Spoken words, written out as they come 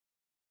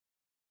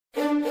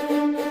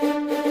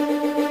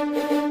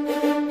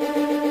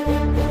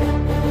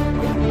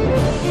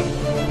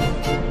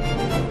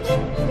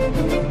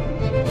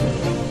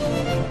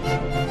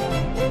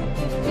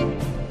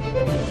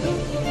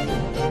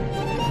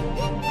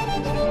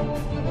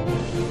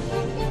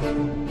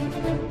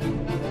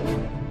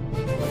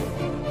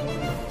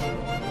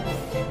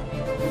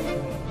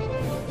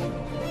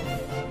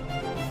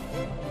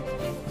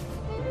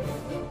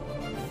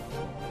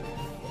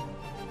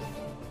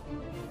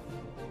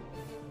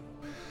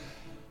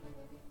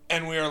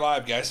And we are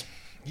live, guys.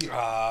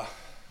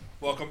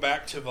 Welcome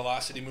back to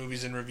Velocity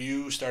Movies in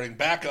Review, starting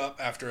back up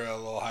after a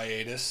little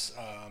hiatus.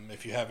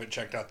 If you haven't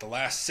checked out the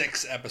last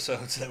 6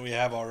 episodes that we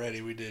have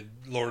already, we did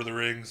Lord of the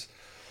Rings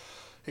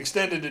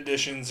extended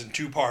editions in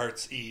 2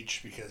 parts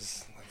each,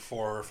 because like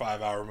 4 or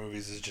 5 hour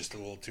movies is just a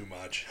little too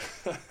much.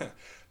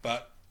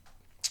 But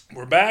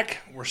we're back.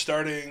 We're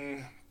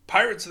starting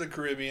Pirates of the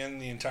Caribbean,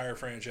 the entire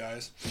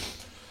franchise.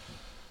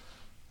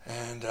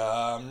 And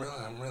I'm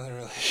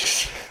really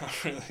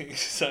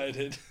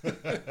excited.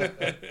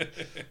 I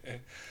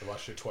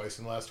watched it twice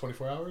in the last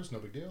 24 hours. No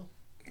big deal.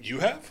 You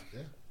have?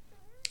 Yeah.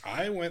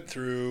 I went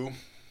through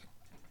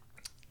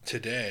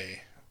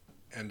today,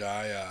 and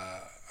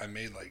I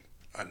made like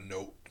a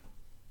note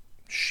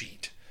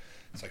sheet.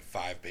 It's like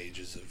 5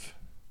 pages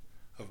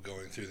of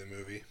going through the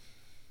movie.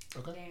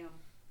 Okay. Damn.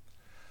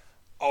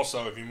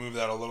 Also, if you move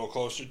that a little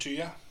closer to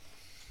you,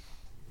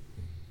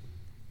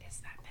 Is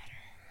that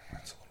better?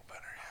 that's a little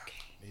better.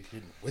 Yeah. You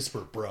didn't whisper,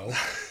 bro.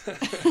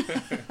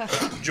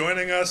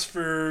 Joining us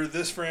for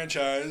this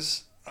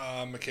franchise,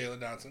 Michaela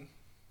Dodson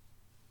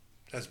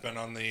has been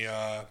on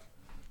the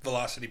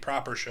Velocity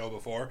Proper show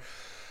before,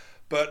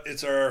 but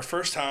it's our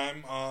first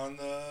time on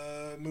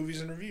the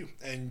Movies in Review,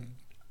 and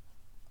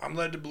I'm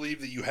led to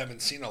believe that you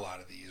haven't seen a lot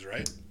of these,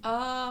 right?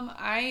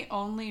 I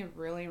only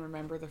really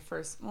remember the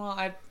first. Well,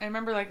 I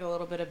remember like a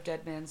little bit of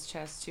Dead Man's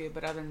Chest too,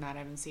 but other than that, I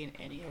haven't seen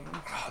any of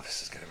them. Oh,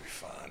 this is gonna be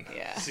fun.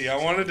 Yeah. See, I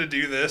wanted to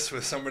do this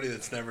with somebody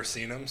that's never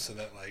seen them, so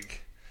that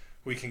like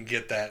we can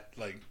get that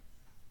like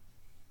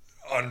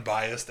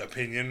unbiased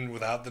opinion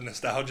without the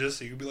nostalgia.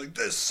 So you can be like,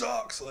 "This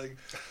sucks." Like,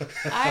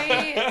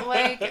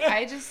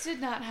 I just did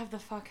not have the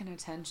fucking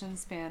attention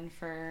span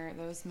for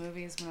those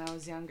movies when I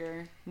was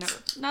younger. No,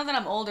 now that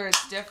I'm older,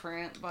 it's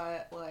different,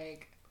 but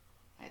like,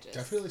 I just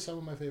Definitely some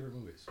of my favorite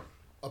movies.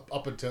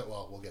 Up until,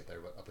 well, we'll get there,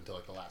 but up until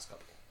like the last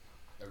couple.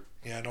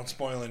 yeah, don't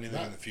spoil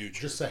anything in the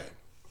future. Just saying.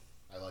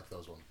 I like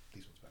those ones.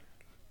 These ones better.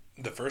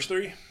 The first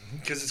 3,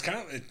 because it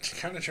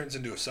kind of turns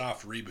into a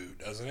soft reboot,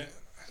 doesn't it?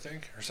 I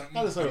think, or something.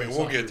 Not necessarily we'll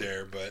soft get reboot.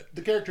 there, but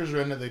The characters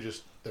are in it.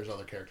 There's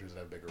other characters that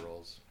have bigger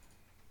roles.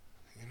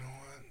 you know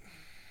what?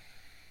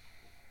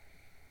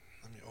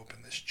 Let me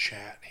open this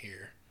chat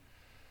here.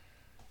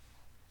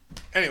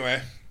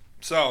 Anyway,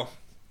 so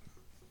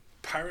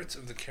Pirates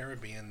of the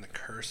Caribbean: The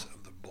Curse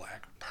of the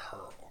Black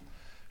Pearl,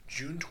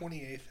 June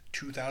 28th,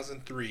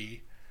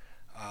 2003.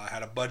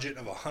 Had a budget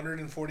of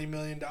 $140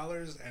 million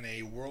and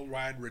a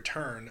worldwide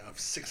return of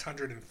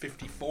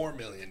 $654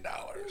 million.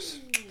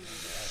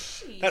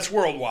 That's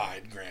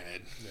worldwide,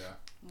 granted. Yeah.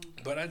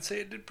 But I'd say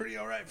it did pretty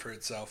all right for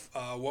itself.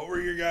 What were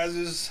your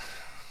guys'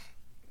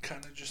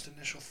 kind of just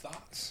initial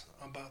thoughts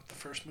about the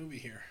first movie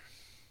here?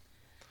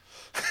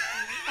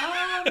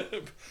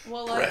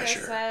 Well, like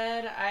Pressure. I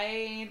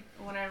said,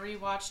 when I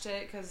rewatched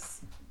it,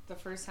 because the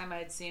first time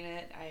I'd seen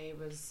it, I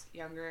was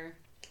younger,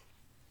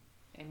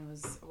 and it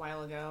was a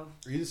while ago.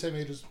 Are you the same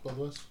age as both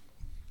of us?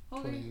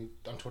 Well, 20,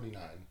 I'm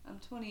 29. I'm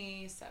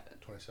 27.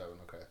 27,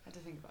 okay. I had to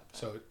think about that.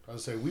 So I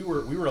would say we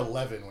were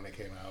 11 when it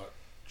came out.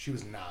 She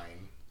was 9.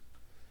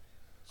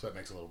 So that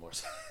makes a little more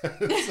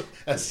sense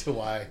as to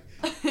why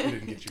we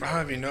didn't get you. I'll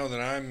have you know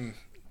that I'm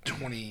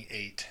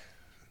 28,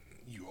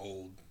 you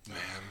old man.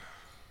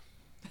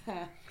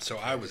 So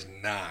I was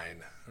 9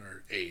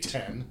 or 8.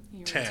 10. You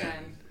were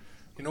 10.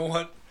 You know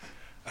what?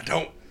 I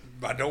don't.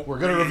 We're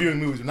going to review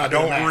movies. We're not I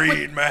don't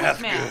doing math.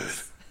 read math good.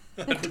 Maths.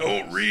 I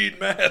don't read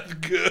math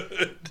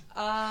good.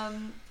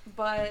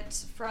 But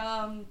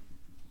from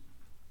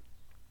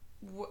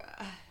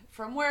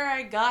where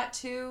I got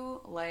to,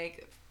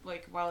 like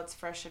while it's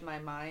fresh in my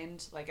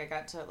mind, like I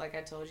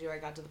told you, I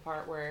got to the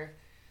part where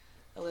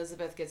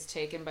Elizabeth gets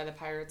taken by the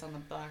pirates on the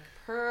Black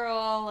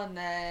Pearl, and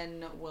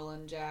then Will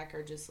and Jack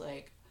are just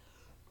like,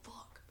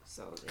 fuck.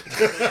 So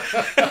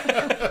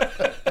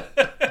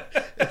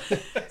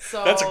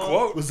That's a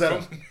quote. Was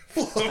that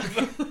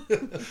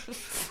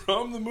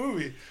from the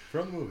movie?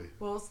 from the movie?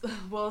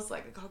 Will's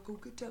like, I gotta go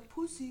get that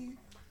pussy.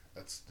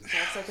 That's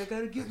Jack's like, I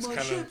gotta get That's my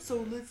kinda- ship,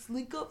 so let's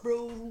link up,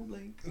 bro.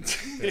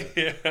 Like,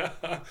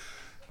 Yeah.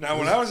 Now,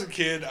 when I was a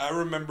kid, I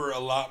remember a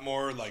lot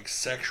more like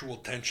sexual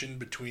tension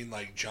between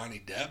like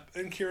Johnny Depp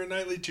and Keira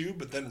Knightley too.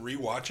 But then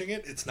rewatching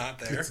it, it's not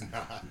there. it's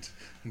not.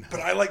 No. But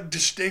I like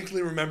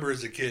distinctly remember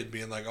as a kid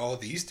being like, "Oh,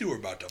 these two are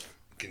about to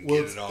fucking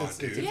get it on,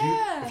 dude."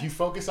 If you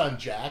focus on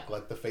Jack,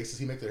 like the faces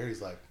he makes to her,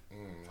 he's like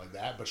like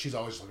that. But she's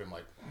always looking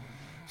like.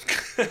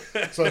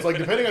 So it's like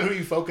depending on who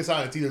you focus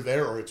on, it's either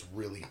there or it's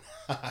really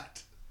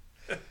not.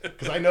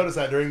 Because I noticed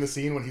that during the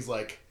scene when he's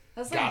like,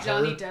 that's got like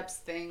Johnny her. Depp's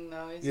thing,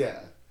 though. He's Yeah.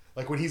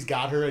 Like when he's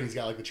got her and he's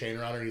got like the chain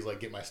around her and he's like,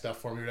 get my stuff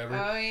for me or whatever.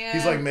 Oh, yeah.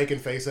 He's like making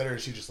face at her and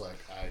she's just like,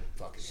 I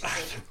fucking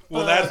hate you.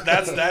 Well,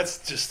 that's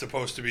just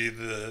supposed to be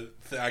the.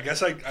 I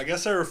guess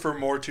I refer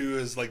more to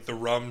as like the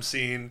rum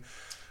scene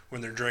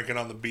when they're drinking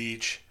on the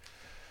beach.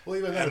 Well,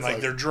 even then, And it's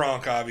like they're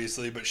drunk,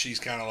 obviously, but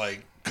she's kind of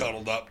like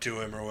cuddled up to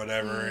him or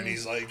whatever, and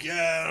he's like,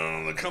 "Yeah, I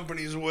don't know, the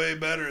company's way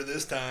better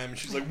this time." And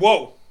she's like,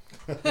 "Whoa,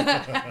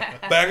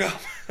 back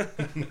up!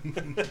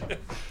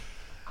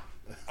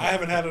 I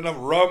haven't had enough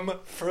rum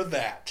for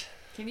that."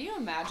 Can you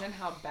imagine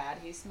how bad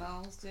he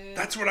smells, dude?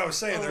 That's what I was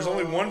saying. There's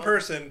only one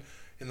person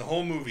in the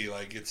whole movie.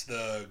 Like, it's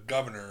the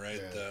governor,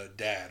 right? Yeah. The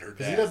dad or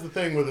Because dad. he does the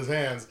thing with his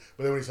hands,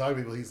 but then when he's talking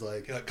to people, he's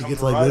like, He, like, he comes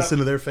gets like right this up-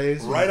 into their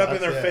face. right up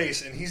in their Yeah.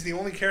 face, and he's the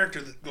only character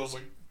that goes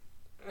like,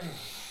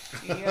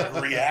 Yeah.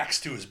 reacts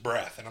to his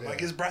breath. And I'm Yeah. like,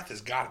 his breath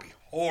has got to be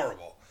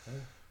horrible.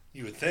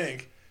 You would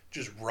think.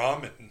 Just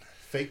rum and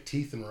Fake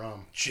teeth and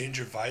rum.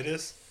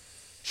 gingivitis.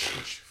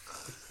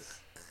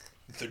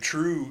 The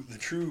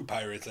true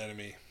pirate's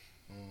enemy.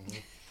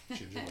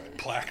 Gingivitis.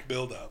 Plaque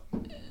buildup.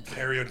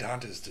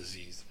 Periodontist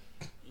disease.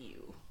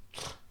 Ew.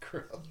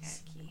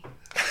 Gross.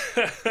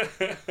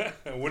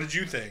 Yucky. What did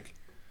you think?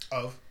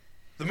 Of?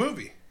 The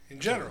movie, in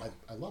general.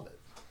 I love it.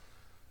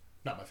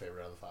 Not my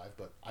favorite out of the 5,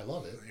 but I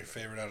love it. Your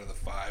favorite out of the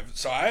 5.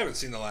 So I haven't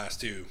seen the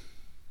last 2.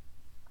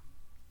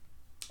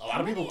 A lot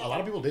of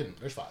people didn't.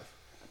 There's 5.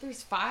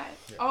 There's 5?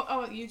 Yeah.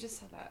 Oh, you just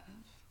said that.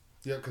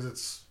 Yeah, because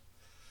it's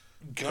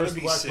Gonna Curse of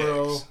be Black 6.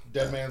 Burrow,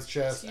 Dead Man's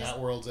Chest, Yes. At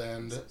World's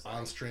End, So sorry.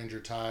 On Stranger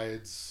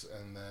Tides,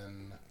 and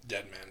then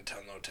Dead Man Tell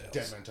No Tales.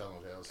 Dead Man Tell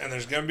No Tales. And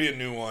there's gonna be a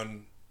new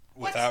one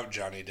without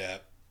Johnny Depp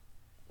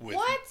with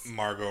What?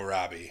 Margot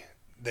Robbie.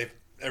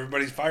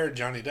 Everybody's fired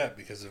Johnny Depp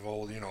because of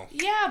old,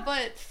 Yeah,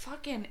 but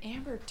fucking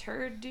Amber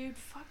Turd, dude.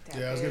 Fuck that.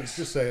 Yeah, I was going bitch. to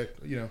just say,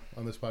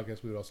 on this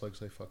podcast, we would also like to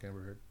say fuck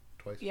Amber Heard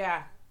twice.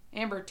 Yeah.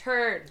 Amber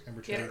Turd.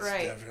 Amber Get Turd. it That's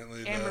right.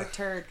 definitely Amber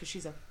Turd, because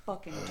she's a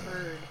fucking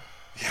turd.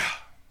 Yeah.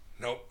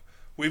 Nope.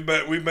 We've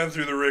been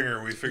through the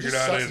ringer. We It figured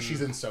just out sucks that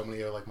she's in so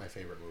many of like my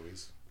favorite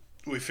movies.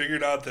 we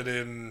figured out that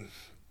in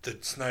the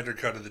Snyder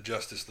cut of the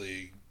Justice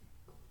League,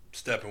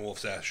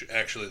 Steppenwolf's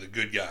actually the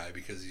good guy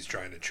because he's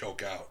trying to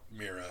choke out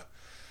Mira.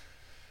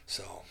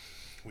 So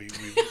we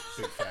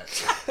Big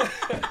facts.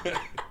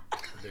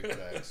 Big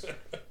facts.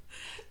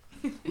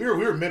 We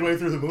were midway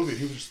through the movie. And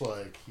he was just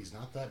like, he's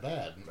not that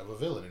bad of a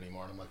villain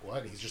anymore. And I'm like,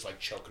 what? And he's just like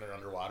choking her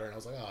underwater. And I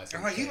was like, oh, I see.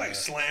 and like he what you're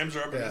saying. slams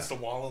her up against the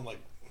wall and like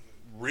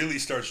really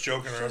starts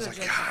choking her. I was Should've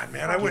like, just God,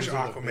 man, I wish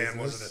fucking did the Aquaman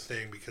wasn't a business.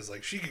 thing because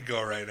like she could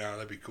go right now.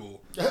 That'd be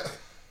cool.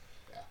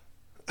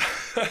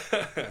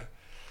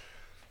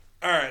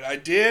 All right, I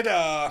did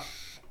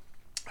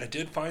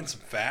find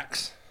some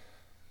facts.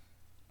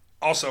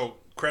 Also,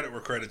 credit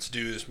where credit's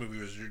due. This movie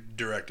was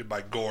directed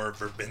by Gore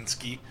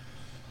Verbinski.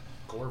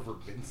 Gore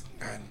Verbinski.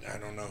 I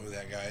don't know who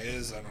that guy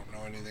is. I don't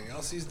know anything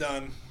else he's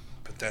done,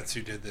 but that's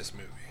who did this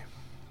movie. I'm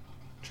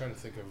trying to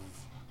think of.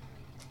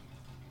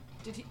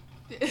 Did he?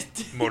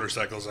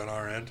 Motorcycles on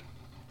our end.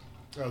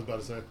 I was about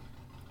to say.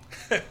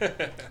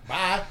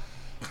 Bye.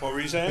 What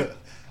were you saying?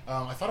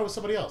 I thought it was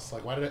somebody else.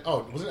 Like, why did I?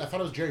 Oh, was it? I thought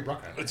it was Jerry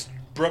Bruckheimer. It's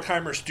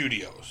Bruckheimer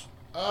Studios.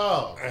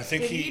 Oh, I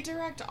think Did he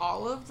direct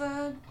all of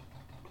the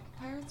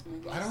Pirates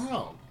movies? I don't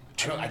know.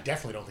 I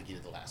definitely don't think he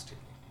did the last 2.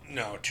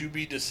 No, to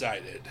be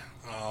decided.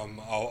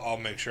 I'll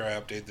make sure I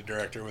update the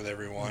director with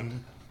everyone. Mm-hmm.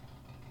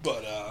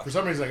 But For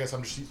some reason, I guess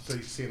I'm just so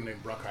used to seeing the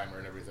name Bruckheimer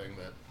and everything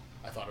that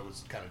I thought it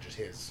was kind of just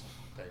his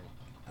thing.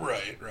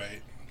 right.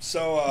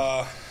 So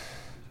I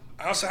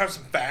also have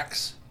some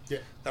facts Yeah.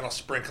 that I'll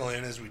sprinkle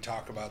in as we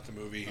talk about the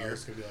movie Oh, here.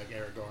 it's gonna be like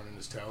Aragorn in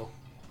his toe.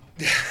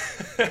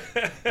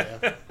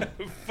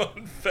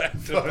 Fun fact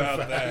Fun about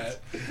fact.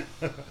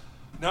 that.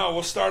 No,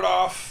 we'll start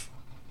off.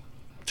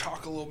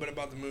 Talk a little bit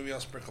about the movie. I'll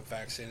sprinkle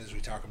facts in as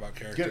we talk about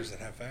characters that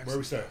have facts. Where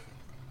we start?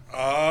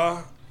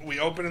 We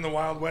open in the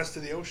Wild West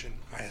of the ocean,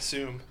 I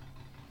assume.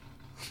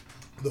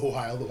 The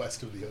Wild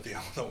West of the Ocean.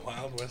 The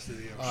Wild West of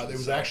the ocean. There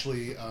was So-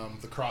 actually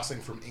the crossing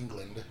from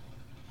England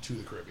to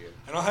the Caribbean.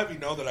 And I'll have you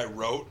know that I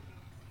wrote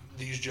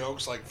these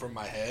jokes like from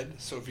my head.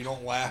 So if you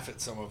don't laugh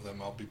at some of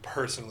them, I'll be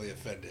personally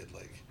offended.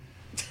 Like,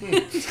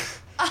 Noted.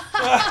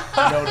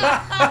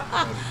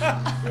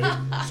 Ready?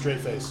 Straight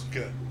face.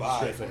 good. Bye.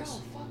 Straight face.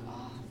 Oh, fuck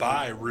off.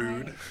 Bye,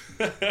 rude.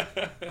 Yeah.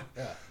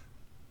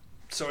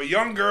 So a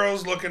young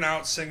girl's looking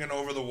out, singing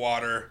over the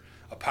water,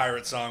 a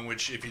pirate song,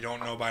 which if you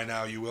don't know by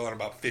now, you will in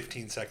about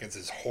 15 seconds.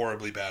 Is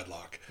horribly bad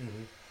luck.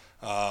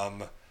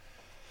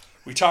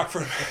 We talked for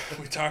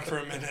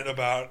a minute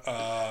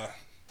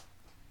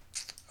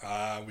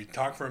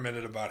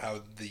about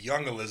how the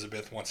young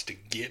Elizabeth wants to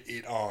get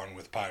it on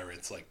with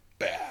pirates like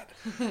bad,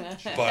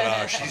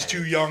 but she's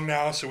too young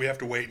now, so we have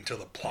to wait until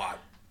the plot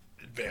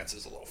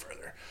advances a little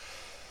further.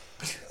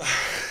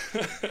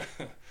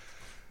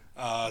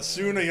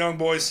 Soon a young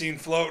boy's seen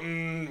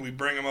floating. We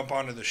bring him up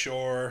onto the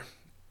shore.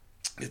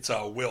 It's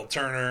Will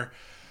Turner.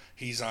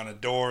 He's on a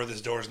door.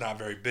 This door's not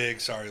very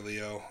big. Sorry,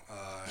 Leo.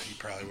 He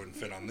probably wouldn't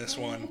fit on this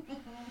one.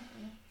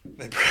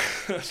 They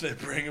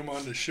bring him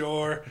onto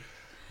shore.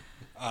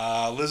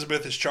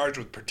 Elizabeth is charged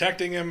with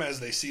protecting him as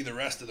they see the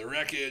rest of the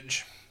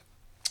wreckage.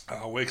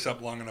 Wakes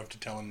up long enough to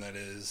tell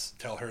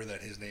her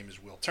that his name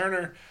is Will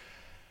Turner,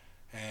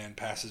 and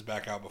passes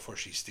back out before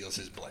she steals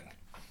his bling.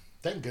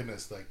 Thank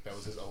goodness, like that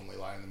was his only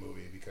line in the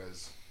movie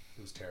because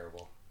it was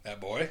terrible. That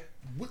boy.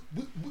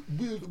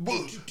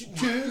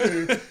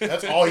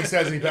 That's all he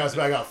says, and he passes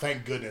back out.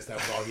 Thank goodness that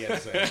was all he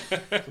had to say.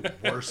 The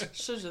worst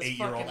Should've just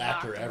 8-year-old fucking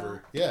actor knocked him ever.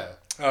 out.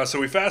 Yeah. So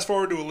we fast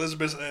forward to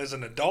Elizabeth as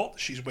an adult.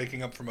 She's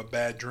waking up from a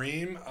bad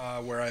dream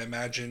where I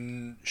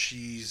imagine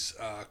she's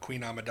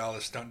Queen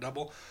Amidala's stunt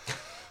double.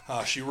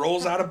 She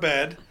rolls out of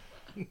bed,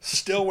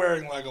 still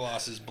wearing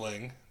Legolas's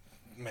bling.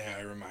 May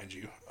I remind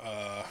you?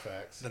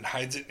 Facts. Then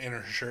hides it in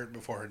her shirt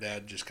before her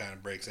dad just kind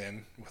of breaks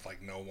in with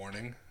like no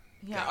warning.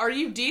 Yeah, are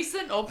you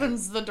decent?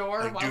 Opens the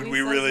door Like, while dude, he we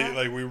says really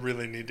that? we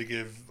really need to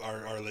give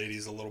our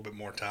ladies a little bit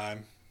more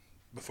time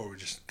before we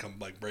just come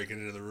like breaking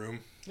into the room.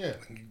 Yeah.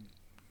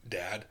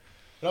 Dad.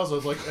 And also,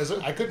 it's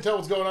like, I couldn't tell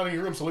what's going on in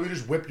your room, so let me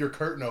just whip your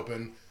curtain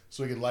open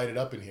so we can light it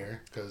up in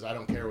here, because I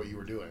don't care what you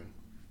were doing.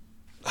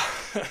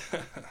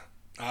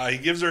 He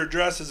gives her a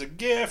dress as a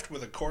gift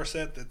with a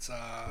corset that's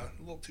a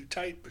little too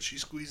tight, but she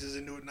squeezes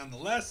into it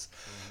nonetheless.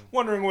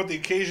 Wondering what the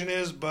occasion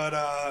is, but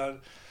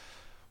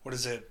what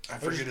is it? I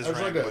forget his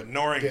rank, but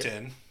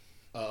Norrington.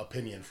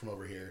 Opinion from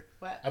over here.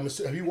 What?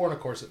 Have you worn a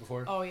corset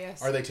before? Oh,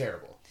 yes. Are they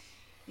terrible?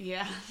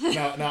 Yeah.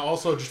 Now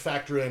also just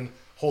factor in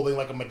holding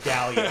like a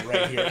medallion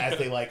right here as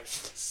they like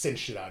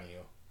cinch it on you.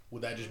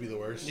 Would that just be the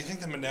worst? You think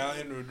the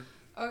medallion would...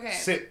 Okay.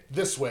 Sit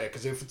this way,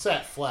 because if it's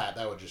that flat,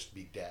 that would just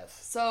be death.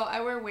 So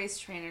I wear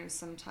waist trainers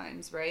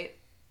sometimes, right?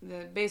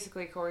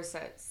 Basically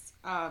corsets.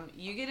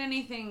 You get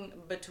anything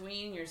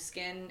between your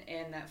skin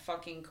and that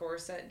fucking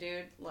corset,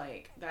 dude,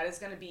 like, that is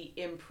going to be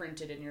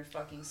imprinted in your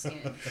fucking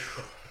skin.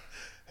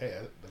 Hey,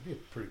 that'd be a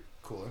pretty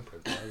cool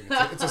imprint.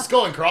 It's a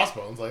skull and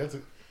crossbones. Like, it's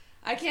a...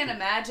 I can't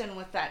imagine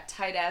with that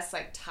tight ass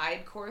like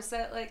tied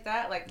corset like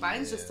that. Like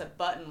mine's just a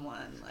button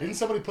one. Like, Didn't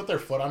somebody put their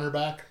foot on her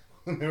back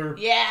when they were?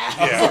 yeah.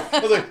 Yeah. I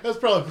was like, that's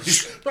probably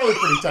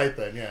pretty tight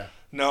then. Yeah.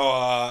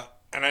 No,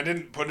 and I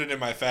didn't put it in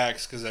my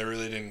facts because I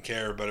really didn't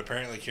care, but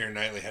apparently Keira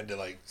Knightley had to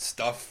like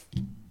stuff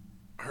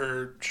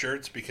her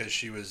shirts because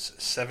she was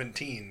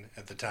 17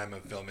 at the time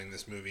of filming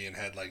this movie and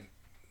had like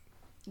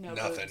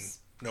nothing,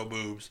 no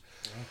boobs.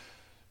 Yeah.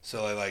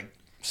 So I like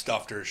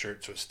stuffed her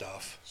shirts with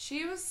stuff.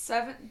 She was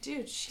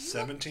 17.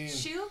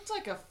 She looked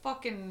like a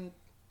fucking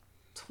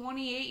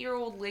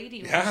 28-year-old lady.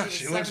 Yeah,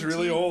 she looks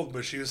really old,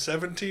 but she was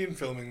 17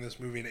 filming this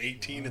movie and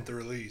 18 at the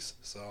release.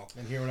 So.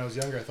 And here when I was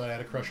younger, I thought I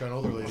had a crush on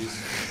older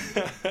ladies.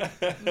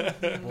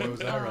 Boy, was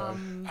that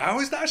wrong. I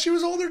always thought she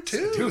was older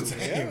too. Dude,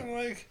 same. Yeah,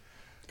 like.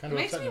 Kind of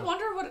makes me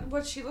wonder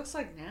what she looks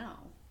like now.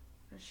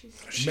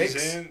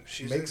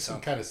 Makes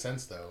some kind of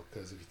sense though,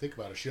 because if you think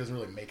about it, she doesn't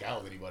really make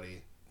out with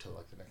anybody until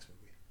like the next movie.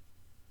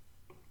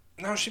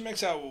 No, she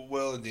makes out with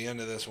Will at the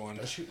end of this one.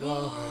 Does she?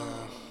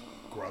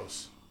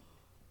 Gross.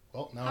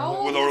 Well,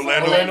 now with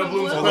Orlando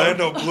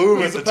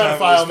Bloom he's at a the time.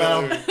 Pedophile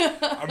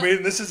now. I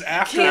mean, this is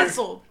after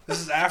canceled. This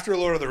is after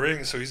Lord of the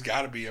Rings, so he's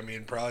got to be. I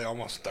mean, probably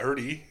almost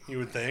 30. You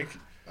would think.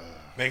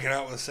 Making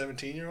out with a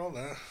 17-year-old,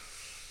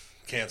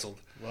 canceled.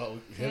 Well,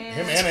 him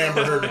and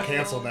Amber Heard are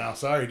canceled now.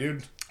 Sorry,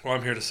 dude. Well,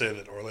 I'm here to say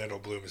that Orlando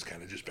Bloom has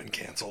kind of just been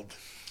canceled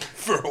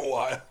for a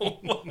while.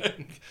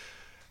 Like,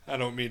 I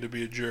don't mean to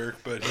be a jerk,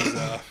 but he's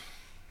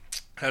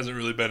hasn't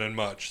really been in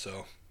much.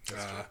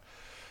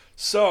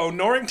 So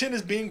Norrington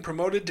is being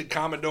promoted to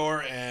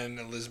Commodore, and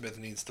Elizabeth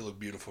needs to look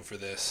beautiful for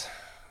this,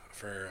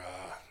 for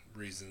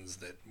reasons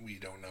that we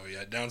don't know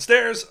yet.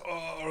 Downstairs,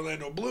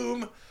 Orlando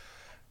Bloom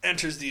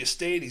enters the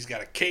estate. He's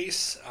got a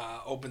case,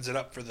 opens it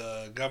up for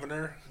the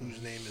governor, whose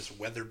name is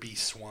Weatherby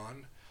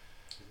Swan.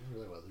 Is he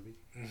really Weatherby?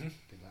 Mm-hmm.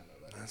 Did not know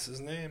that. That's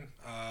his name.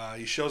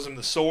 He shows him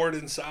the sword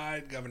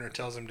inside. Governor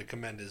tells him to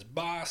commend his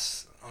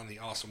boss on the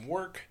awesome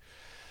work.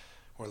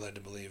 We're led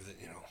to believe that,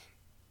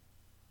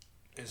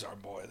 it's our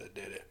boy that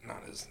did it,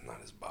 not his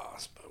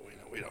boss, but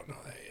we don't know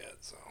that yet.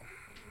 So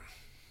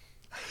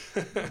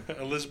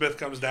Elizabeth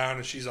comes down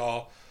and she's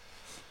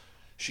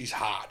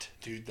hot,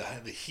 dude.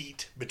 The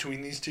heat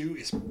between these two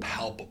is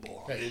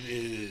palpable. Hey, it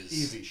is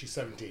easy. She's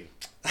 17.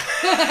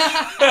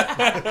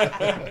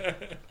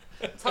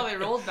 That's how they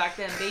rolled back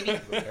then, baby.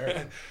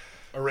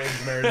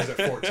 Arranged marriages at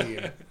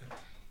 14.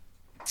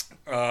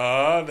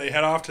 They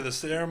head off to the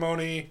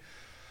ceremony,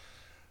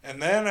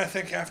 and then I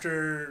think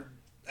after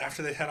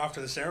they head off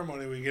to the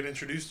ceremony, we get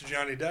introduced to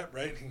Johnny Depp,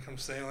 right? He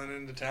comes sailing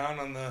into town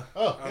on the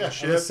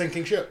ship. On the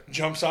sinking ship.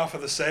 Jumps off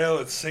of the sail.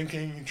 It's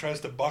sinking. He tries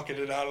to bucket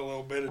it out a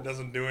little bit. It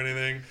doesn't do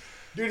anything.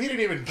 Dude, he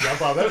didn't even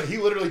jump off. He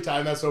literally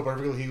timed that so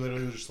perfectly. He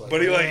literally was just like...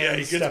 But he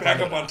gets back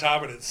up on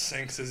top and it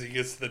sinks as he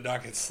gets to the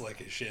dock. It's slick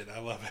as shit. I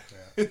love it.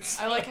 Yeah.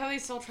 I like how they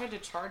still tried to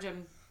charge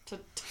him to...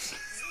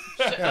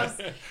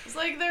 It's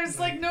like there's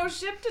like no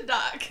ship to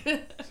dock.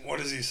 What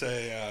does he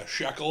say?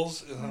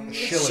 Shekels?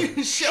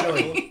 Shillings.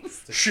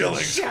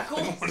 Shillings.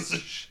 Shekels. What is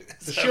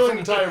the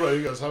shilling tyro.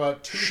 He goes, how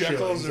about 2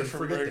 shekels? Shillings?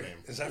 Forget the name.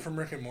 Is that from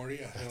Rick and Morty?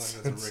 I feel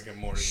like that's a Rick and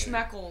Morty name.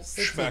 Schmeckles.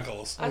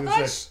 Schmeckles. I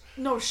thought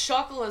no,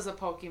 Shuckle is a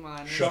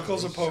Pokemon.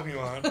 Shuckle's a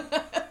Pokemon.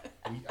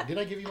 Did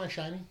I give you my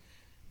shiny?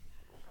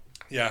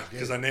 Yeah,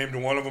 because I named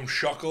one of them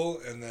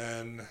Shuckle and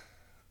then.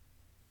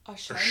 Or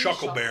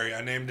Shuckleberry.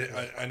 I named it.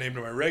 I named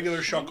my regular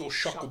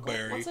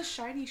Shuckleberry. What's a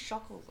shiny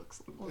Shuckle look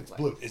It's like?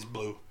 blue. It's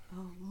blue.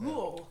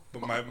 Oh.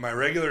 But my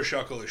regular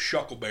Shuckle is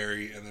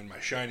Shuckleberry, and then my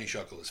shiny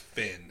Shuckle is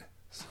Finn.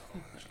 So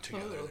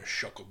together they're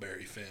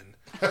Shuckleberry Finn.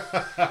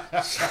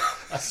 I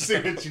see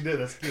what you did.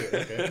 That's cute.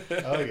 Okay.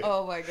 I like it.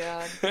 Oh my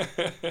god.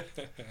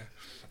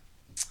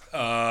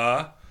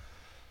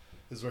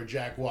 This is where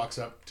Jack walks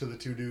up to the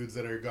 2 dudes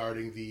that are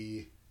guarding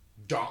the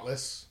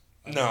Dauntless.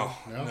 No,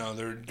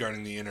 they're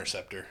guarding the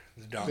Interceptor.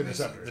 The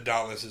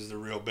Dauntless is the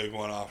real big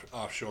one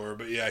offshore.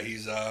 But yeah,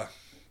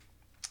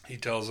 he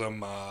tells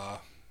them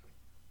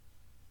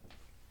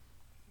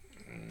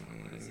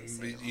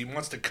he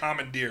wants to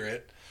commandeer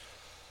it.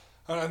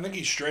 I think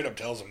he straight up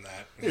tells him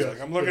that. He's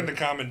like, I'm looking to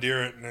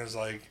commandeer it, and it's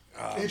like,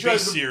 be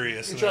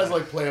serious. He tries to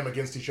like play them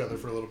against each other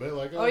for a little bit.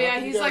 Like,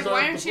 he's like,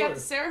 why aren't you at the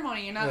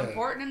ceremony? You're not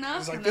important enough.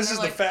 He's like, this is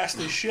the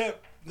fastest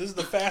ship. This is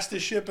the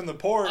fastest ship in the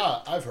port.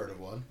 I've heard of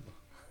one.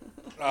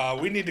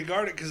 We need to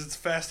guard it because it's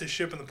the fastest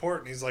ship in the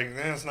port. And he's like,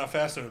 it's not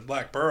faster than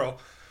Black Pearl.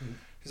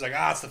 He's like,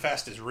 it's the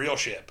fastest real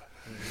ship.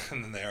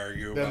 And then they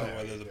argue about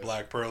whether the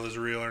Black Pearl is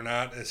real or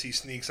not as he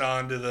sneaks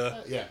on to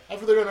the...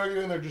 After they're done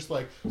arguing, they're just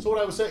like, so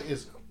what I was saying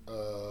is...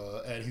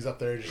 and he's up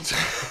there just...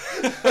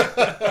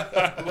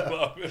 I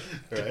love him,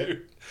 dude. Right?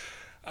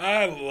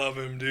 I love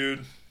him,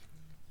 dude.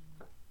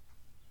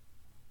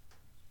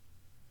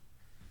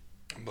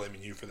 I'm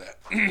blaming you for that.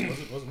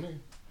 It wasn't me.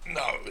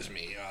 No, it was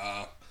me.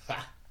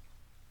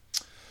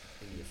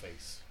 In your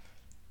face.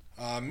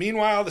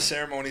 Meanwhile, the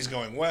ceremony's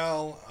going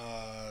well.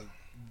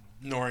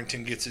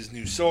 Norrington gets his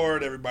new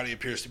sword. Everybody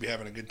appears to be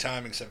having a good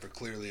time, except for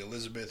clearly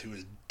Elizabeth, who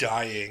is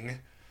dying.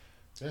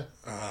 Yeah.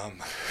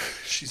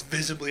 She's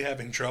visibly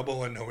having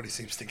trouble, and nobody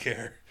seems to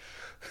care.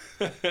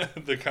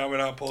 The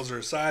commandant pulls her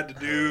aside to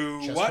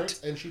do what?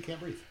 Hurts and she can't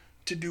breathe.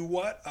 To do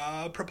what?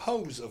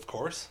 Propose, of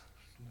course.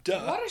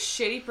 Duh. What a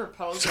shitty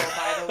proposal,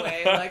 by the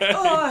way. Like,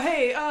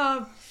 hey,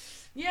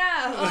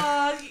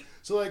 yeah.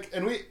 So like,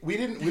 and we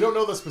don't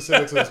know the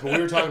specifics of this, but we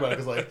were talking about it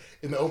because like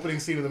in the opening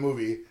scene of the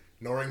movie,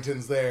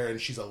 Norrington's there and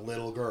she's a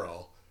little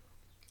girl,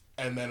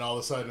 and then all of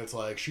a sudden it's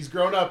like she's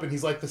grown up and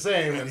he's like the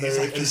same, and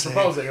he's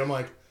proposing. And I'm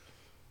like,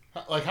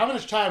 how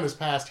much time has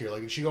passed here?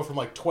 Like, did she go from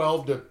like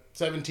 12 to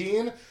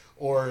 17,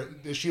 or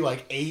is she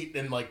like 8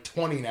 and like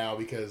 20 now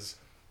because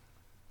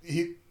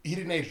he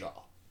didn't age at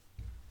all?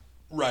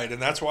 Right,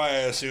 and that's why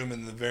I assume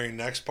in the very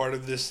next part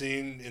of this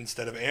scene,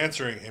 instead of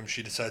answering him,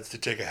 she decides to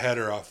take a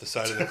header off the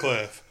side of the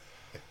cliff.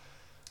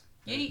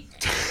 Yeet.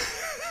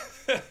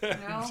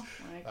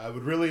 I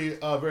would really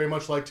very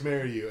much like to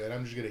marry you, and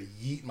I'm just going to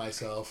yeet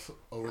myself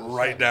over the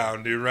Right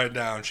down, dude, right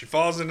down. She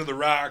falls into the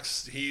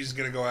rocks. He's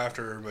going to go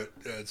after her, but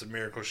it's a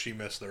miracle she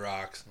missed the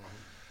rocks,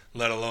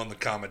 let alone the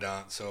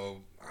commandant.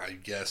 So I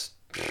guess,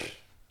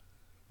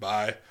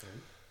 bye.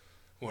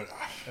 What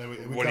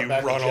do you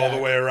run all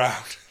the way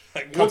around?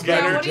 Like, comes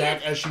back to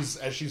Jack as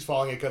she's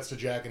falling. It cuts to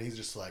Jack, and he's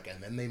just like,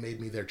 and then they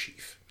made me their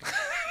chief.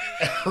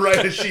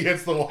 Right as she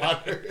hits the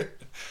water.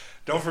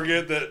 Don't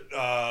forget that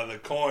the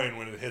coin,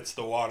 when it hits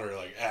the water,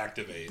 like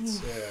activates.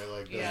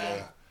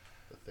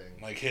 The thing.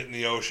 Like hitting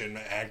the ocean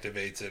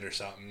activates it or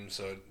something.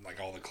 So like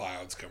all the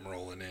clouds come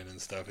rolling in and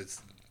stuff.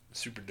 It's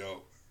super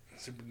dope.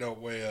 Super dope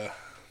way of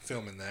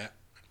filming that.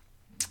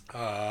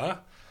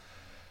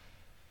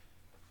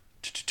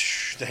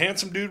 The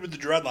handsome dude with the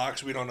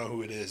dreadlocks. We don't know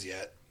who it is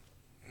yet.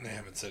 They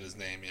haven't said his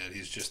name yet.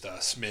 He's just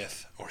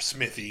Smith, or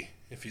Smithy,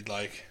 if you'd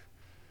like.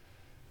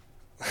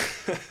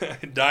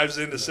 Dives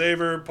in to save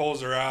her,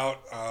 pulls her out,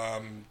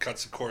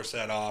 cuts the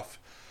corset off.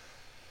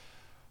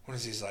 What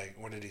is he like?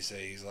 What did he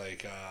say? He's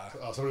like,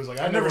 somebody's like,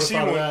 I've never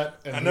seen one. That.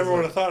 I never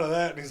would have thought of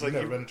that. And he's like,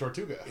 you've never been to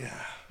Tortuga. Yeah.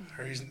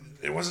 Or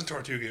it wasn't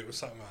Tortuga, it was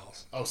something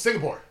else. Oh,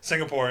 Singapore.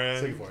 Yeah.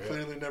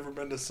 Clearly never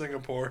been to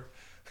Singapore.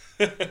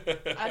 I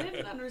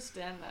didn't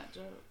understand that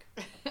joke.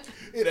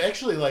 It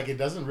actually, like, it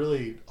doesn't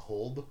really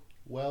hold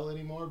well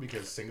anymore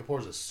because Singapore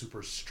is a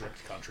super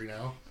strict country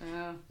now.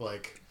 Yeah.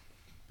 Like,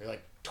 they,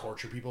 like,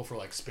 torture people for,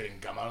 like, spitting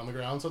gum out on the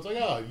ground. So it's like,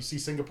 oh, you see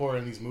Singapore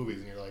in these movies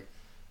and you're like,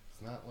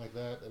 it's not like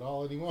that at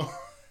all anymore.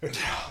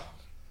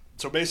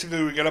 So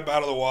basically we get up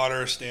out of the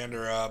water, stand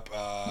her up,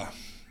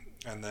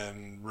 and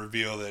then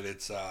reveal that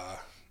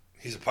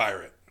he's a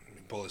pirate.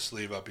 Pull his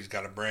sleeve up, he's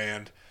got a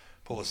brand.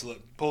 Pull his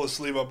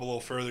sleeve up a little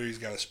further, he's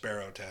got a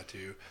sparrow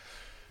tattoo.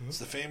 Mm-hmm. It's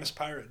the famous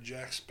pirate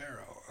Jack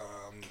Sparrow.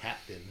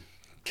 Captain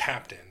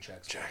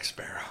Jack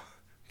Sparrow.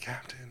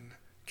 Captain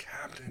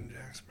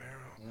Jack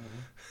Sparrow.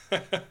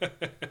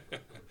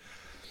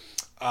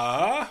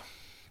 Mm-hmm.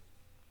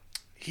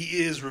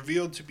 He is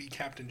revealed to be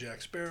Captain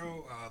Jack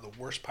Sparrow, the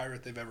worst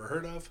pirate they've ever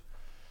heard of.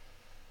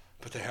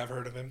 But they have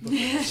heard of him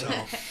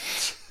before,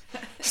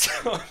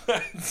 so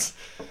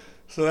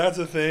that's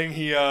a thing.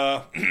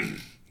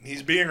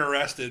 He's being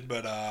arrested,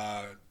 but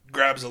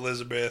grabs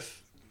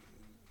Elizabeth,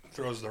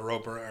 throws the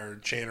rope or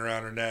chain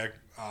around her neck,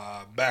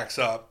 backs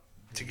up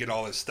to get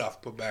all his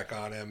stuff put back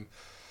on him.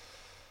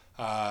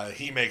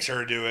 He makes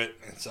her do it.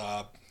 It's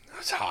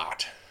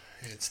hot.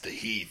 It's the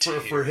heat.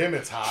 For him,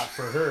 it's hot.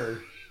 For her,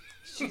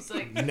 she's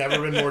like never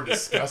been more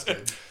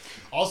disgusted.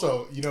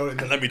 Also, you know,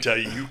 and let me tell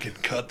you, you can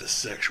cut the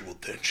sexual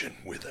tension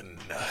with a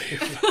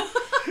knife.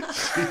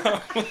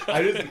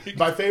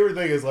 My favorite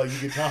thing is, like, you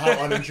can tell how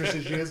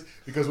uninterested she is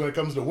because when it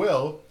comes to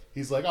Will,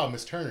 he's like, oh,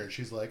 Miss Turner.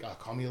 She's like, oh,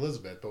 call me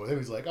Elizabeth. But with him,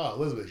 he's like, oh,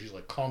 Elizabeth. She's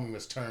like, call me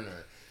Miss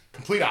Turner.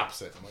 Complete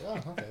opposite. I'm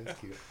like, oh, okay, that's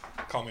cute.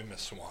 Call me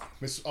Miss Swan.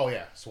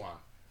 Swan.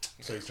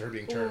 So he's her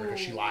being Turner because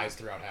she lies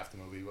throughout half the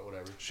movie, but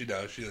whatever. She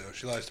does. She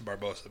lies to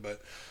Barbossa,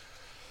 but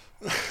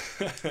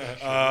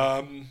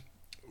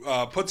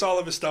puts all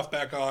of his stuff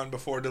back on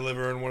before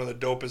delivering one of the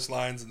dopest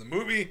lines in the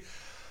movie.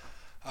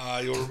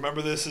 You'll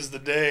remember this is the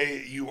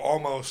day you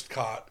almost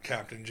caught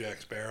Captain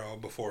Jack Sparrow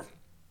before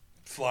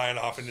flying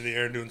off into the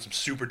air and doing some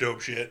super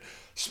dope shit,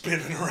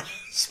 spinning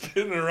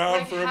around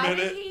Like, for a how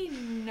minute. did he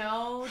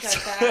know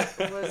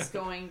that was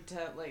going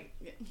to, like,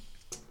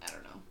 I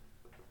don't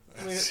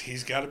know.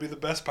 He's got to be the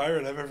best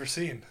pirate I've ever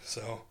seen.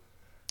 So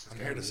I'm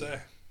here to say.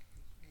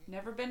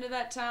 Never been to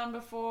that town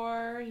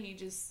before. He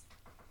just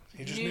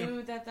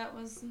knew that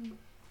was...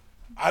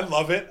 I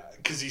love it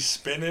because he's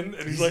spinning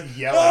and he's like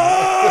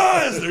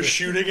yelling as they're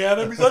shooting at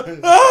him. He's like,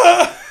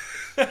 ah!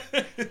 The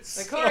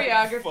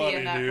choreography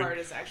in that part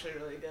is actually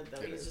really good,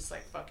 though. He's just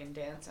like fucking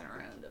dancing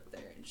around up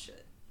there and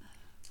shit.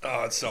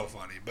 Oh, it's so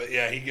funny. But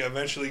yeah, he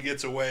eventually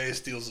gets away,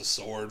 steals a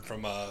sword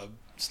from a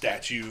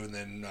statue, and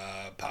then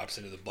pops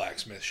into the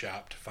blacksmith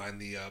shop to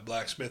find the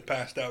blacksmith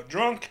passed out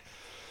drunk.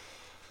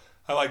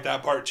 I like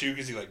that part too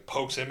because he like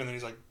pokes him and then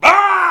he's like,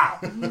 ah!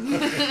 He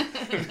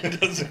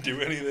doesn't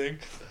do anything.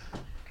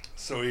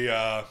 So he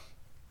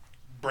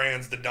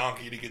brands the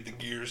donkey to get the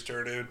gears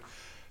turning,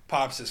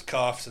 pops his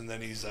cuffs, and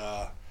then he's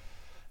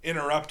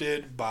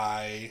interrupted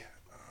by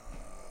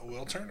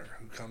Will Turner,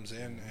 who comes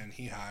in and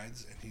he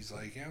hides, and he's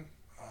like, yeah,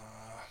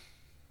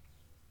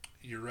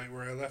 you're right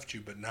where I left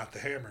you, but not the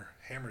hammer.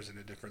 Hammer's in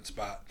a different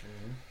spot.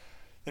 Mm-hmm.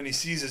 Then he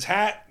sees his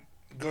hat,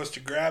 goes to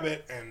grab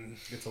it, and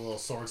gets a little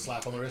sword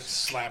slap on the wrist.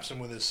 Slaps him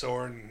with his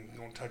sword, and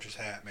don't touch his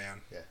hat,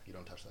 man. Yeah, you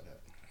don't touch that hat.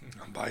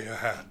 I'll buy you a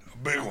hat. A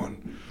big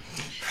one.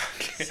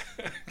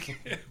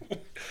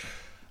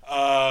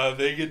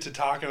 They get to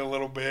talking a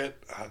little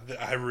bit.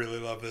 I really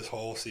love this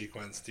whole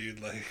sequence,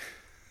 dude. Like,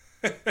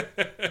 where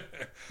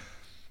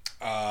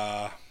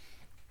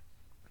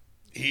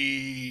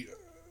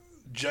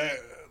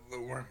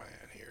am I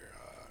at here?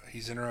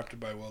 He's interrupted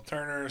by Will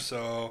Turner,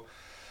 so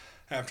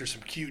after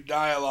some cute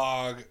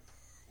dialogue,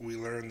 we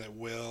learn that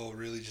Will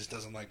really just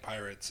doesn't like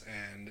pirates,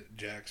 and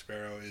Jack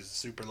Sparrow is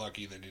super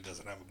lucky that he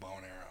doesn't have a bow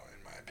and arrow,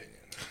 in my opinion.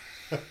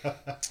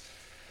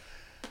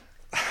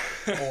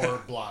 Or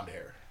blonde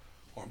hair.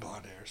 Or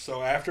blonde hair.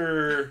 So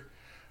after a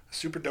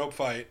super dope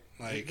fight,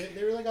 like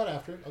they really got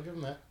after it. I'll give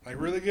them that. Like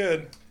really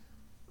good.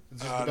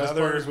 It's just the best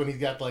part is when he's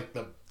got like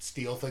the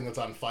steel thing that's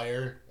on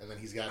fire, and then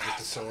he's got just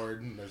a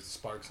sword, and there's the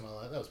sparks and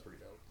all that. That was pretty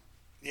dope.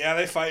 Yeah,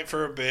 they fight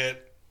for a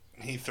bit.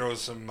 He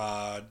throws some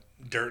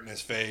dirt in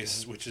his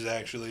face, which is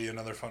actually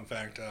another fun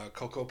fact.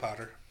 Cocoa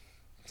powder.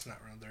 It's not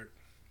real dirt.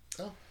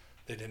 Oh.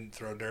 They didn't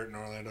throw dirt in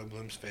Orlando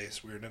Bloom's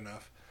face. Weird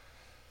enough.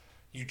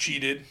 You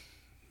cheated.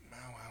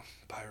 Oh, well,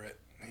 pirate.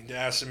 He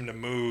asks him to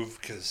move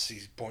because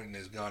he's pointing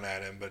his gun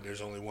at him, but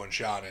there's only one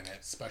shot in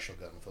it. Special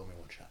gun with only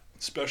one shot.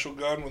 Special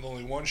gun with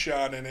only one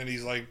shot in it.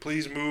 He's like,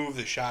 please move.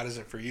 The shot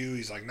isn't for you.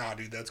 He's like, nah,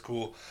 dude, that's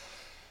cool.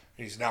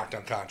 And he's knocked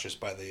unconscious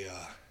by the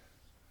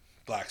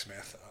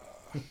blacksmith.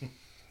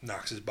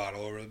 Knocks his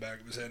bottle over the back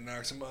of his head and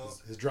knocks him out.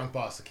 His drunk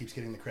boss that keeps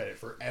getting the credit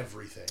for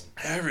everything.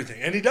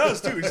 Everything. And he does,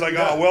 too. He's like,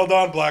 oh, well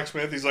done,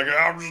 blacksmith. He's like,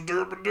 I'm just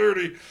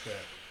dirty. Yeah.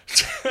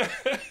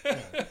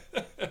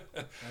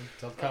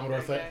 Tell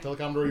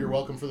Commodore you're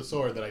welcome for the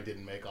sword that I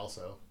didn't make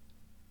also.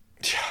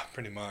 Yeah,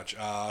 pretty much.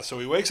 So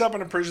he wakes up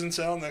in a prison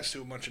cell next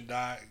to a bunch of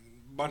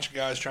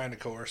guys trying to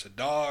coerce a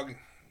dog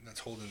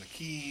that's holding the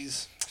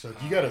keys. So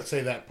you got to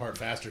say that part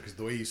faster because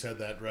the way you said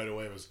that right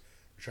away was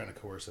you're trying to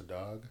coerce a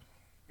dog.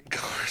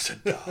 Coerce a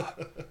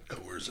dog.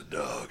 Coerce a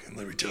dog. And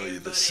let me tell you,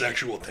 the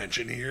sexual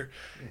tension here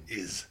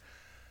is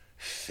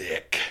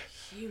thick.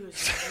 He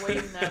was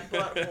waiting that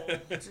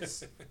butthole.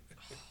 Just,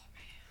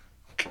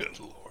 Good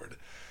Lord.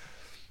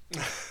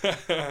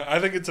 I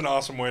think it's an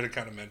awesome way to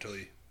kind of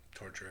mentally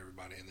torture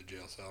everybody in the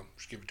jail cell.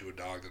 Just give it to a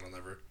dog that'll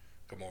never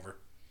come over.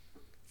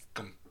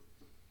 Come.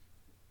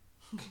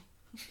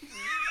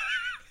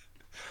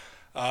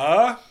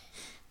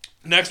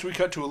 Next we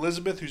cut to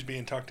Elizabeth, who's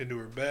being tucked into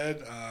her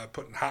bed,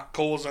 putting hot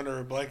coals under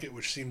her blanket,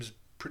 which seems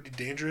pretty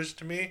dangerous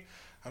to me.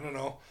 I don't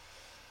know.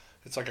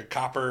 It's like a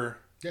copper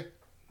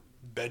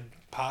bed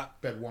pot.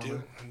 Bed warmer. I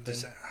don't know.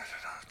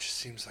 It just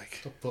seems like...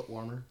 It's a foot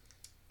warmer.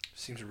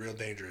 Seems real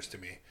dangerous to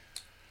me.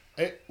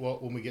 Well,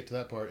 when we get to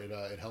that part,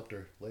 it helped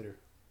her later.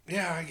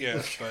 Yeah, I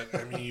guess. But,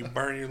 I mean, you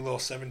burn your little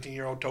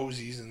 17-year-old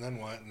toesies, and then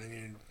what? And then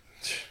you...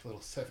 Little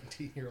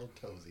 17-year-old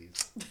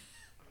toesies.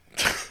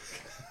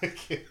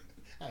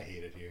 I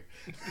hate it here.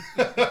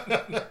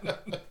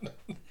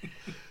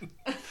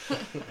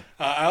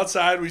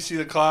 Outside, we see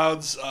the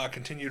clouds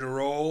continue to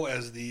roll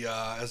as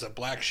a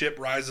black ship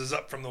rises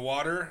up from the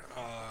water.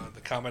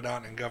 The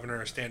commandant and governor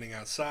are standing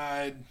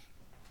outside,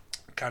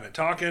 kind of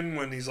talking,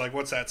 when he's like,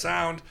 what's that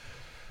sound?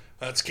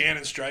 It's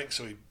cannon strike,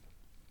 so he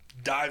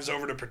dives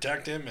over to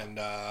protect him, and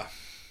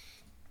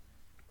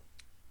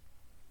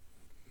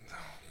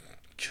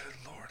good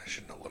Lord, I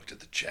shouldn't have looked at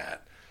the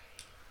chat.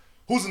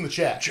 Who's in the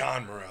chat?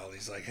 John Morrell.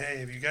 He's like, hey,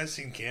 have you guys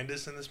seen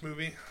Candace in this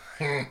movie?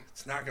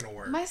 It's not going to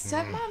work. my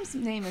stepmom's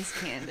name is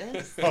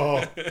Candace.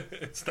 Oh,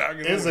 It's not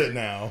going to work. is it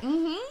now?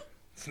 Mm-hmm.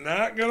 It's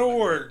not going to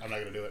work. I'm not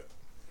going to do it.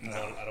 No.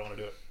 I don't want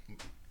to do it.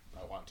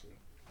 I want to.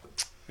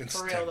 It's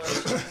For real,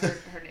 technically- though,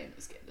 her name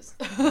is Candace.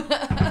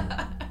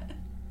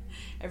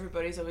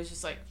 everybody's always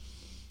just like,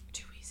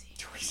 too easy.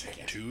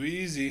 Too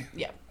easy.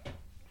 Yeah.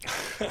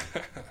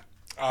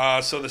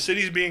 So the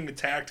city's being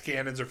attacked.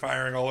 Cannons are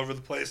firing all over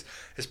the place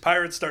as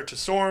pirates start to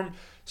storm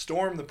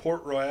the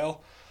Port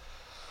Royal.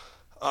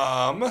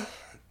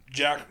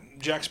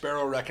 Jack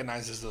Sparrow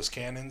recognizes those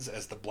cannons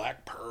as the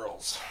Black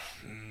Pearls.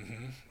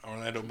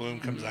 Orlando Bloom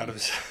comes out of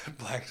his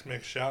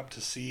blacksmith shop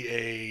to see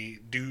a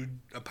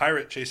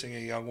pirate chasing a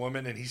young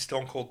woman, and he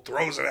stone cold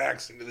throws an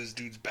axe into this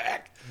dude's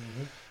back,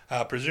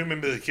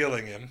 presumably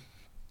killing him.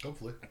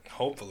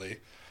 Hopefully.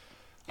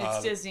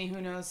 It's Disney,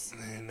 who knows?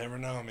 You never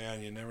know,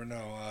 man. You never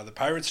know. The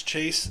pirates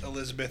chase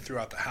Elizabeth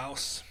throughout the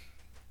house,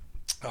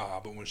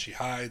 but when she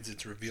hides,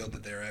 it's revealed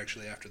that they're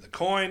actually after the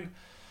coin.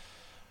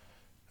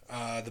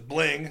 The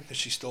bling that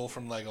she stole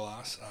from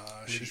Legolas.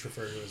 You just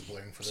refer to it as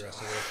bling for the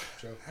rest of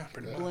the show? Yeah,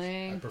 pretty much.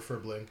 Bling. I prefer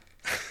bling.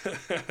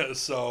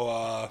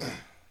 So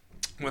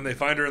when they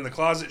find her in the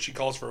closet, she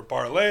calls for a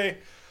parlay.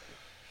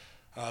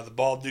 The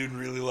bald dude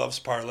really loves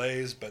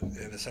parlays, but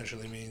it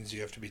essentially means you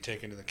have to be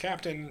taken to the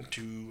captain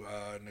to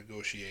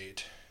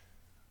negotiate.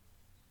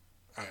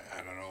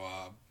 I don't know.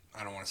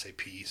 I don't want to say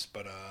peace,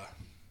 but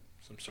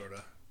some sort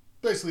of.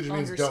 Basically, just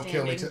means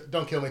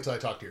don't kill me till I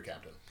talk to your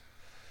captain.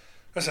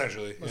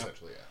 Essentially, yeah.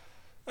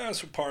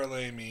 That's what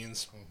parlay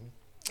means.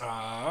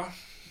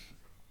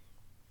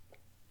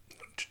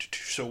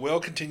 So Will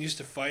continues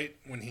to fight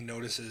when he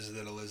notices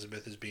that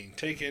Elizabeth is being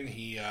taken.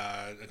 He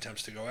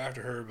attempts to go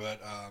after her,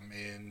 but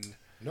in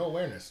no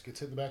awareness, gets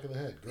hit in the back of the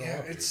head.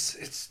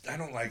 It's I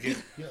don't like it.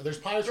 There's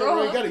pirates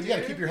everywhere. You got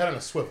to keep your head on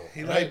a swivel.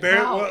 He right?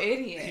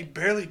 Idiot. He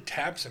barely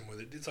taps him with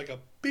it. It's like a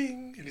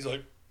bing, and he's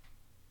like.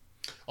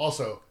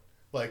 Also,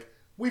 like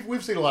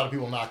we've seen a lot of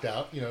people knocked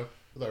out,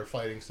 with our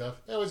fighting stuff.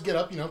 They always get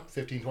up,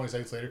 15, 20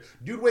 seconds later.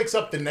 Dude wakes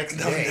up the next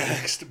day.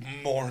 Next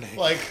morning.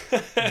 Like,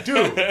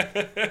 dude.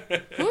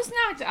 Who's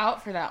knocked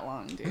out for that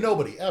long, dude?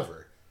 Nobody,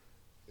 ever.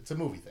 It's a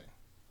movie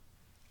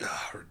thing.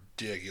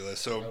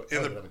 Ridiculous. So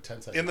in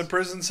in the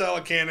prison cell,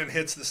 a cannon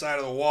hits the side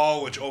of the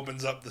wall, which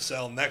opens up the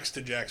cell next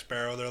to Jack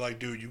Sparrow. They're like,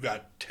 dude, you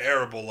got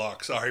terrible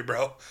luck. Sorry,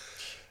 bro.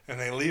 And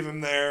they leave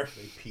him there.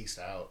 They peaced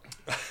out.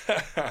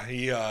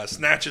 He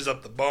snatches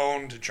up the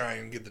bone to try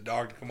and get the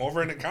dog to come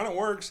over, and it kind of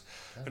works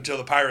until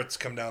the pirates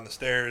come down the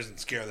stairs and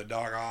scare the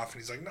dog off.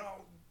 And he's like,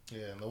 no.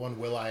 Yeah, and the one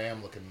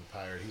Will.I.am looking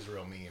pirate, he's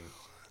real mean.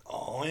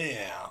 Oh,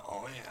 yeah.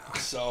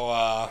 So,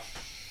 I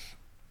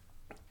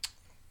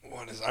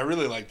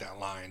really like that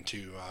line,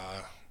 too.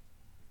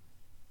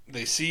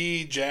 They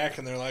see Jack,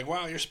 and they're like,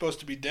 wow, you're supposed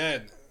to be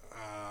dead.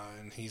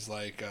 And he's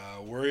like,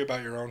 worry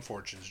about your own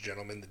fortunes,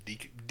 gentlemen. The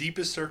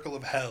deepest circle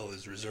of hell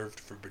is reserved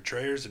for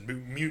betrayers and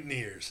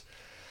mutineers.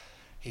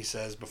 He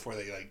says before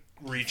they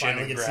reach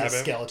Finally in and grab him. A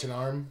skeleton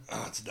arm.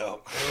 Oh, it's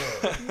dope.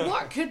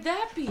 What could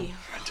that be?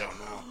 I don't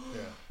know.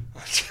 Yeah.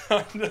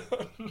 I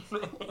don't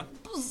know.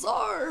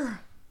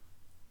 Bizarre.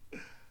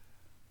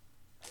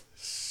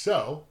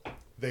 So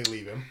they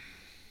leave him.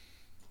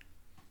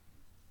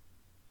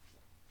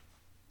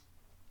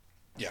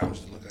 Yeah, I was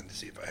just looking to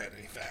see if I had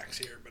any facts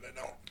here, but I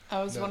don't.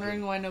 I was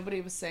wondering why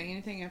nobody was saying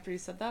anything after he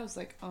said that. I was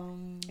like,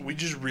 We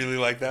just really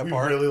like that we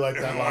part. We really like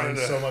that line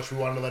so much we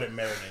wanted to let it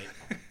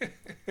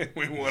marinate.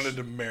 We wanted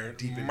to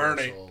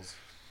marinate.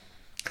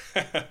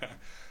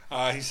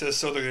 He says,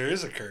 so there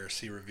is a curse,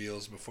 he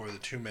reveals before the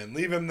two men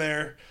leave him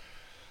there.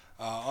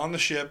 On the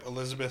ship,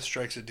 Elizabeth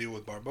strikes a deal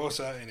with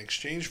Barbossa. In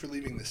exchange for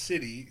leaving the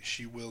city,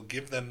 she will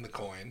give them the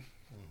coin.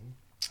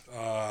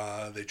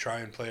 They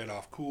try and play it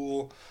off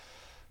cool,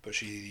 but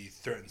she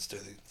threatens to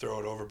throw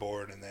it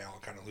overboard, and they all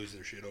kind of lose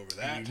their shit over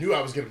that. You knew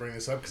I was going to bring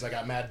this up because I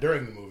got mad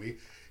during the movie.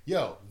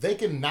 Yo, they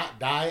can not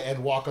die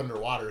and walk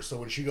underwater, so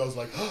when she goes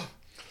like, oh,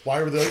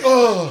 why were they like,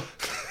 oh,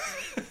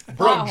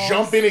 bro,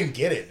 jump in and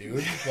get it,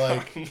 dude.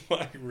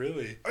 Like,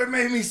 really? It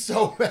made me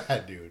so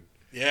mad, dude.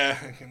 Yeah,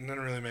 it doesn't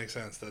really make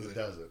sense, does it? It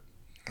doesn't.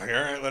 Like, all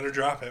right, let her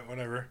drop it,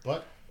 whatever.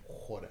 But,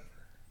 whatever.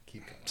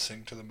 Keep going.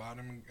 Sink to the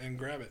bottom and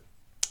grab it.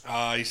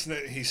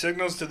 He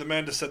signals to the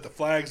men to set the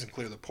flags and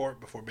clear the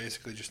port before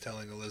basically just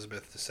telling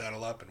Elizabeth to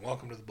saddle up and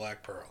welcome to the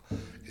Black Pearl.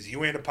 Because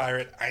you ain't a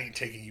pirate, I ain't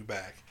taking you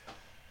back.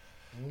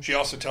 She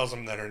also tells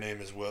him that her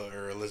name is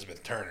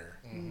Elizabeth Turner.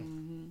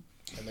 And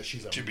that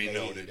she's a to be maid.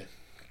 noted.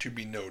 To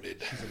be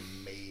noted. She's a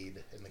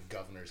maid in the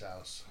governor's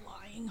house.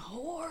 lying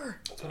whore.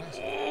 That's what I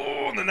said.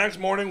 Oh, the next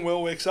morning,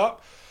 Will wakes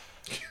up.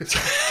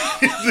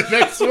 The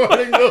next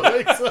morning, Will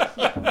wakes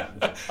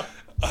up.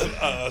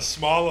 A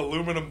small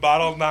aluminum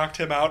bottle knocked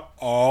him out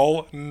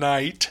all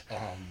night.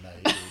 All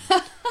night,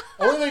 dude.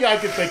 Only thing I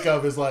can think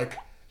of is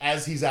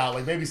as he's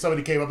out, maybe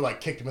somebody came up and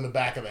kicked him in the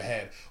back of the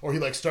head, or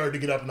he started to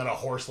get up and then a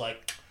horse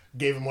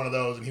gave him one of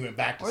those and he went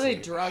back to sleep. Or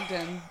they drugged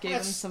him, gave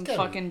him some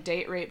fucking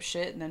date rape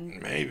shit, and then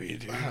Maybe,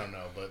 dude. I don't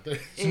know, but there's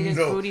ate his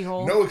booty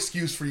hole. No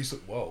excuse for you.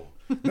 Whoa,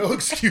 no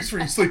excuse for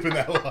you sleeping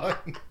that long.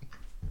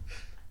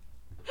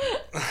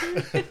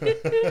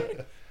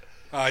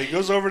 He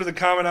goes over to the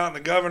commandant and the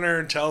governor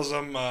and tells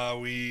them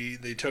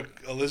they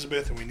took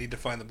Elizabeth and we need to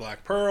find the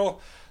Black Pearl.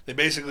 They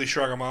basically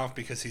shrug him off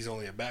because he's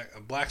only a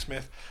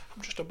blacksmith.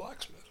 I'm just a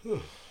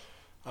blacksmith.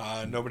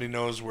 Nobody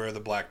knows where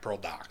the Black Pearl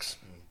docks.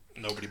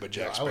 nobody but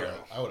Jack I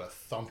Sparrow. would have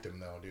thumped him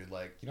though, dude.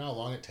 Like, you know how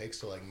long it takes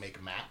to like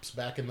make maps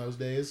back in those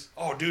days?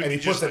 Oh, dude, And he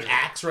puts an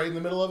axe right in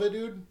the middle of it,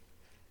 dude.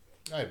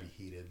 I'd be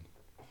heated.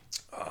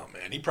 Oh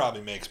man, he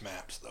probably makes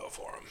maps though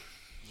for him.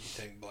 You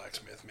think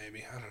blacksmith?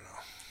 Maybe, I don't know.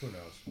 Who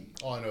knows?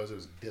 All I know is it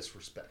was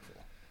disrespectful.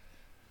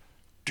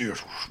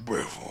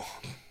 Disrespectful.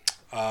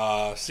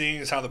 Seeing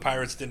as how the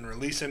pirates didn't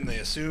release him, they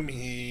assume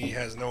he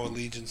has no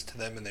allegiance to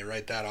them, and they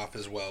write that off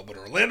as well. But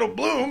Orlando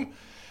Bloom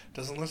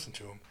doesn't listen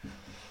to him.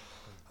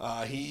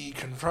 He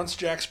confronts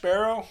Jack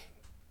Sparrow,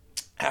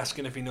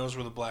 asking if he knows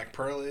where the Black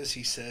Pearl is.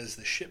 He says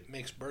the ship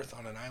makes berth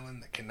on an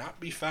island that cannot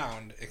be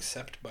found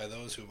except by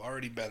those who have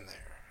already been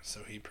there.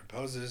 So he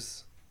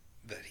proposes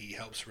that he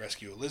helps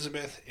rescue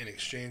Elizabeth in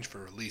exchange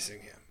for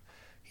releasing him.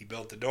 He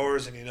built the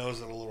doors, and he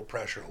knows that a little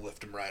pressure will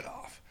lift him right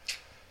off.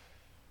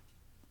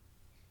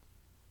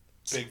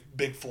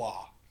 Big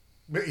flaw.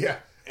 But yeah,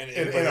 And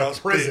in a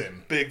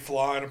prison. Big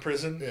flaw in a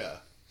prison. Yeah.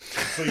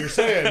 So you're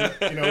saying,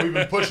 we've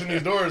been pushing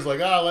these doors like,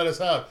 let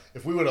us out.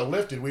 If we would have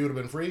lifted, we would have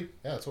been free?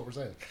 Yeah, that's what we're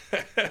saying.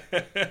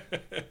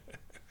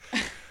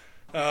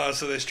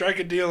 So they strike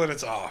a deal and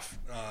it's off.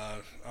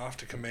 Off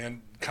to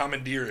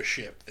commandeer a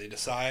ship. They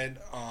decide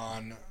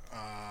on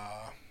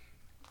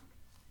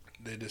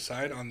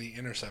the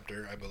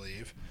Interceptor, I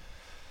believe.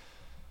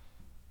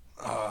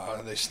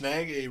 They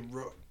snag a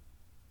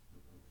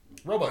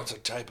Robot. That's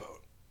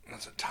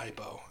a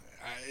typo.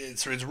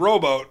 It's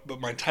rowboat,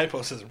 but my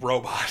typo says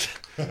robot.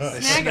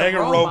 They snag a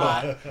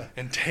robot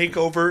and take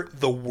over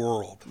the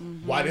world.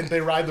 Mm-hmm. Why didn't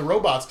they ride the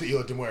robots to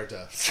Isla de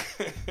Muerta?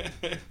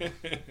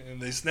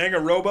 And they snag a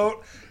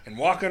rowboat and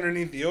walk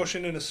underneath the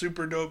ocean in a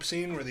super dope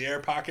scene where the air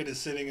pocket is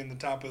sitting in the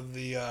top of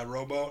the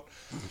rowboat.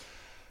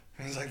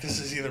 And he's like, this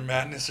is either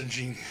madness or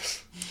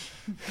genius.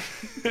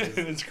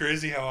 It's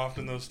crazy how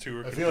often those two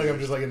are. I feel like I'm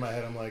just like in my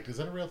head, I'm like, is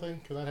that a real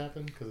thing? Can that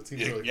happen? Because it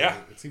seems really cool.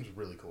 It seems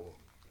really cool.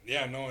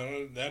 Yeah,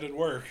 no, that'd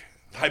work.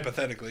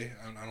 Hypothetically.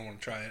 I don't want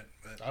to try it.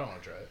 I don't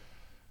want to try it.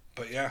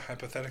 But yeah,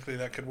 hypothetically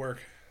that could work.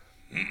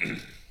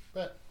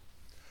 But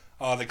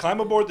they climb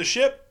aboard the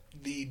ship,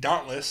 the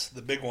Dauntless,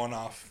 the big one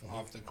off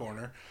the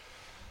corner,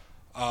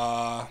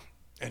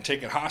 and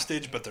take it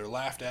hostage, but they're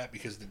laughed at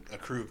because a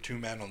crew of 2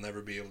 men will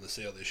never be able to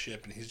sail this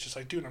ship. And he's just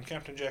like, dude, I'm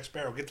Captain Jack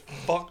Sparrow. Get the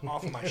fuck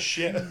off of my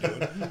ship,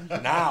 dude.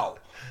 Now.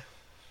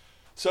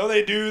 So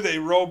they do. They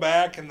row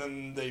back, and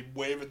then they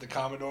wave at the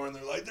Commodore, and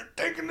they're like, they're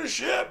taking the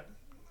ship.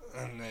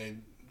 And they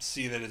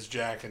see that it's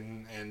Jack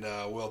and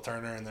Will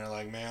Turner, and they're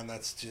like, man,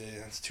 that's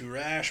too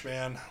rash,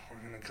 man. We're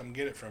going to come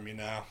get it from you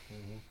now.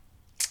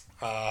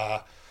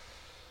 Mm-hmm.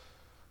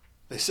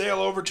 They sail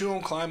over to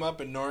him, climb up,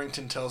 and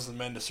Norrington tells the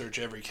men to search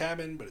every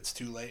cabin, but it's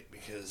too late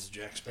because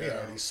Jack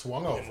Sparrow already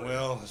swung over. and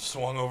Will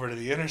swung over to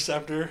the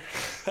Interceptor.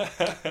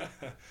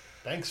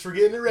 Thanks for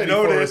getting it ready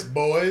for us,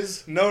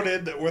 boys.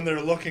 Noted that when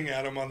they're looking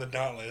at him on the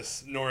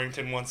Dauntless,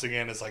 Norrington once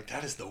again is like,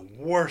 that is the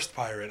worst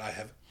pirate I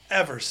have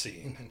ever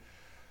seen.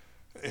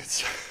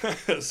 It's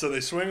so they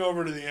swing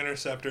over to the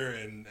Interceptor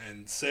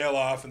and sail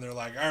off, and they're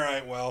like, all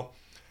right, well,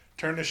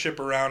 turn the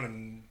ship around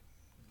and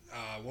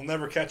we'll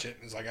never catch it.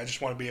 It's like, I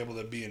just want to be able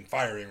to be in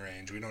firing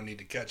range. We don't need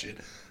to catch it.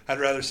 I'd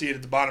rather see it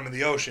at the bottom of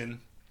the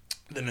ocean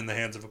than in the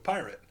hands of a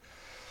pirate.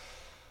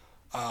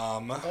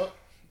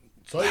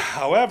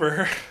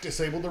 However,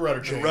 disabled the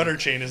rudder chain. The rudder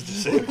chain is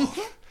disabled.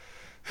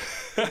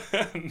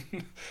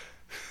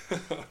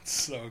 It's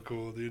so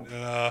cool, dude.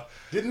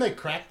 Didn't they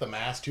crack the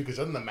mast too? Because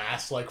doesn't the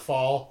mast like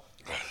fall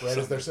right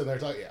as they're sitting there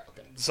talking? Yeah,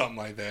 okay. Something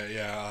like that.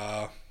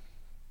 Yeah.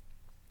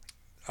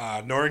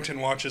 Norrington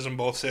watches them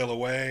both sail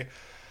away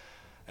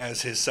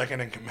as his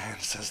second in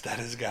command says, that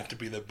has got to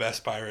be the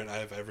best pirate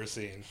I've ever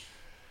seen.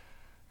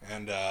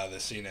 And the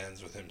scene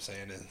ends with him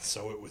saying, and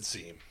so it would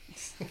seem.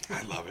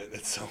 I love it.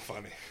 It's so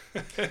funny.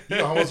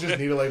 You almost just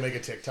need to like make a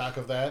TikTok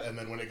of that, and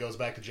then when it goes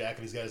back to Jack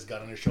and he's got his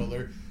gun on his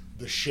shoulder,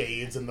 the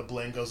shades and the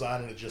bling goes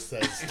on, and it just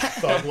says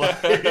Thug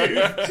Life.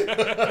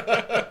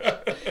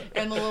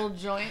 And the little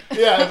joint.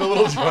 Yeah, and the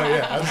little joint.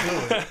 Yeah,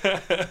 absolutely.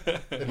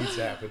 It needs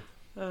to happen.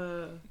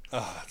 Oh,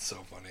 that's so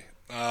funny.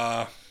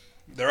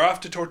 They're off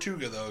to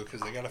Tortuga, though,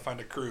 because they got to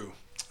find a crew.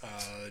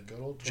 Good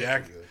old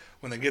Jack, Tortuga.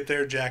 when they get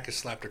there, Jack is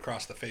slapped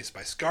across the face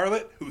by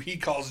Scarlet, who he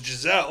calls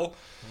Giselle,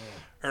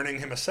 earning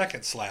him a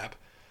second slap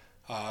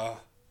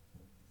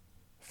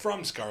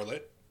from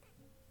Scarlet.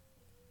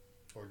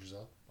 Or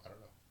Giselle. I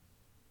don't know.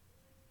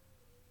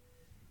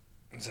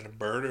 Is it a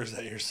bird or is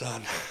that your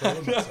son?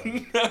 Probably my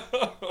son.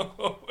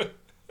 No.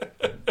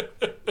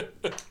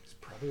 He's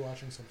probably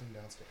watching something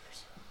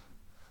downstairs.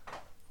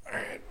 All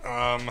right.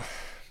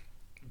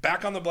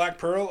 Back on the Black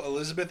Pearl,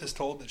 Elizabeth is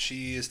told that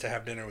she is to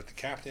have dinner with the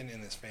captain in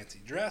this fancy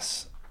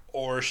dress,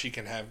 or she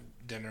can have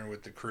dinner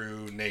with the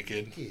crew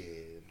naked.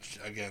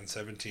 Again,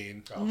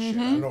 17. Oh, shit. I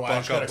don't know why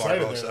I got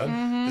excited there,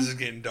 then. This is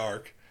getting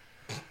dark.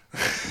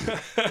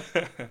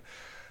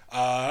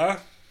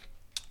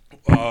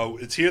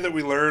 It's here that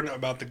we learn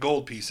about the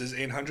gold pieces.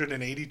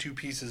 882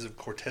 pieces of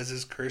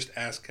Cortez's cursed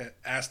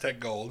Aztec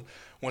gold.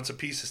 Once a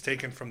piece is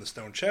taken from the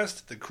stone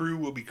chest, the crew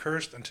will be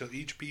cursed until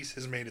each piece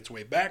has made its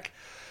way back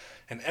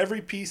and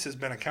every piece has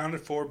been accounted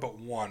for but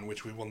one,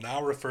 which we will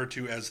now refer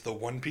to as the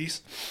One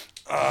Piece.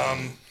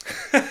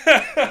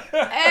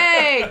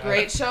 Hey,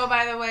 great show,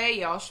 by the way.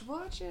 Y'all should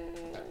watch it.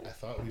 I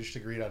thought we just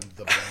agreed on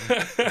the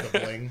bling. The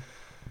bling.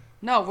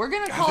 No, we're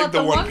going to call it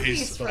the One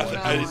Piece from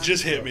now on. It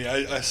just hit me.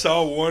 I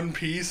saw One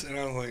Piece, and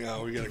I was like,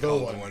 oh, we got to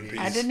call it the One Piece.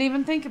 I didn't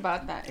even think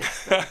about that.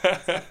 It's the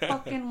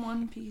fucking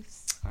One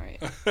Piece. All right.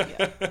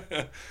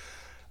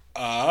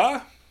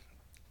 Yeah.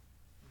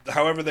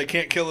 However, they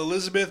can't kill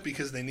Elizabeth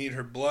because they need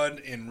her blood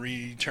in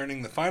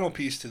returning the final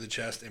piece to the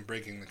chest and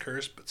breaking the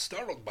curse. But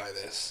startled by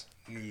this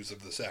news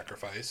of the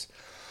sacrifice,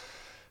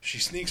 she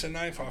sneaks a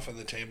knife off of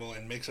the table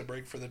and makes a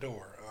break for the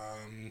door.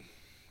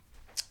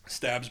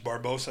 Stabs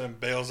Barbossa and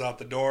bails out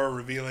the door,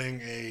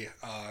 revealing a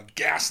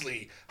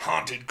ghastly,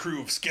 haunted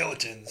crew of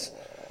skeletons.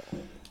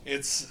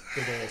 It's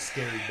big old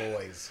scary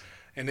boys.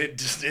 And it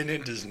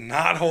does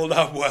not hold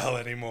up well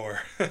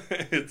anymore.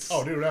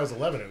 Oh, dude, when I was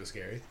 11, it was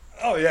scary.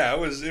 Oh yeah, it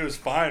was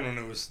fine when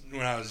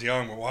I was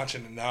young, but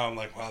watching it now, I'm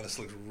like, wow, this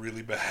looks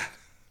really bad.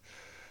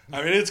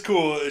 I mean, it's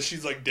cool.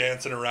 She's like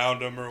dancing around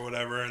them or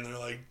whatever, and they're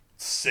like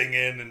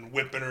singing and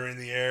whipping her in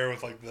the air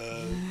with like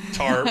the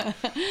tarp.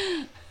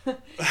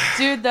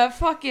 Dude, that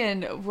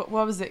fucking what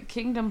was it?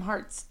 Kingdom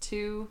Hearts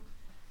 2,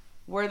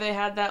 where they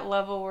had that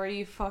level where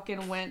you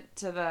fucking went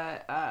to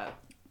the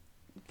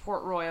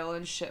Port Royal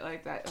and shit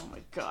like that. Oh my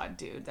god,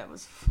 dude, that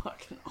was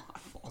fucking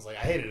awful. I was like,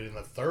 I hated it in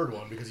the third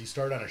one because you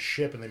start on a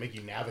ship and they make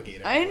you navigate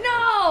it. I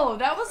know!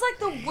 That was like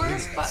the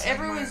worst part.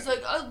 Everyone's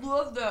like, I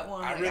love that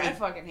one. I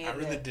fucking hated it. I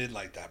really did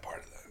like that part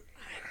of that.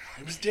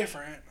 It was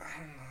different. I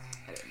don't know.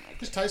 I didn't like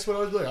Just Tyson would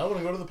always be like, I want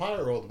to go to the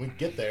pirate world. And we'd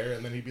get there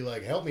and then he'd be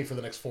like, help me for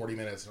the next 40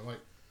 minutes. And I'm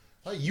like,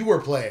 oh, you were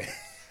playing.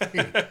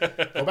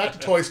 Go back to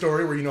Toy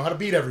Story where you know how to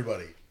beat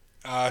everybody.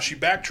 She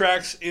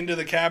backtracks into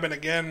the cabin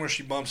again where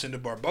she bumps into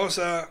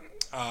Barbossa.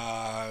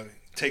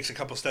 Takes a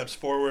couple steps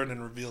forward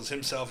and reveals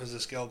himself as a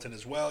skeleton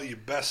as well. You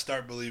best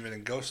start believing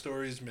in ghost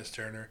stories, Miss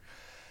Turner.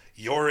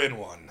 You're in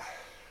one.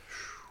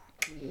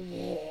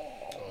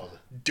 Oh,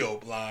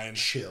 dope line.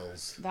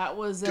 Chills. That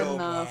was Dope in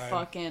the line.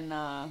 fucking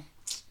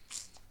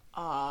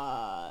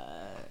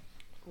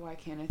why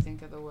can't I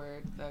think of the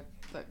word? The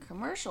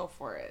commercial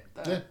for it.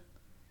 Yeah.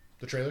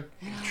 The trailer?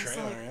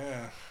 Trailer, like,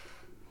 yeah.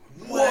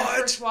 When I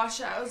first watched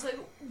it, I was like,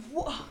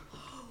 what?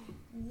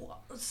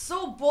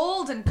 So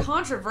bold and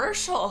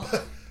controversial.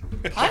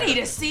 I need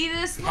to see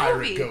this Pirate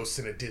movie. ghosts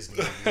in a Disney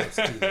movie. Let's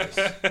do this.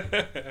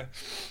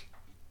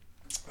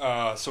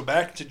 So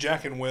back to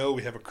Jack and Will.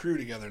 We have a crew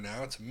together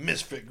now. It's a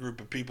misfit group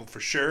of people for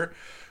sure.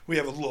 We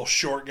have a little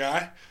short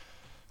guy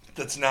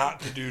that's not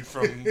the dude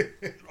from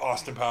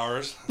Austin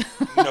Powers.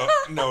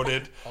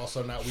 Noted.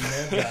 Also not Wee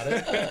Man. Got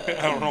it.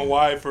 I don't know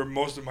why for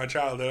most of my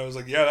childhood I was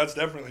like, yeah, that's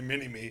definitely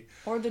Mini-Me.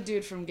 Or the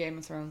dude from Game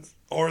of Thrones.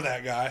 Or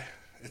that guy.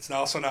 It's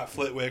also not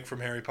Flitwick from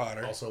Harry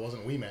Potter. Also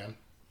wasn't Wee Man.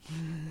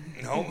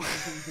 No.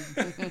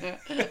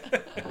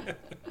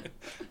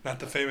 Not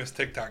the famous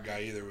TikTok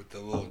guy either with the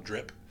little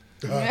drip.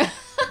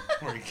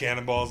 Where he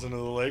cannonballs into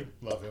the lake.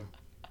 Love him.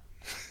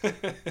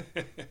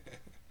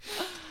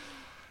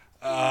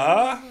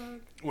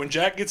 When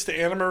Jack gets to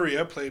Anna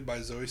Maria, played by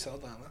Zoe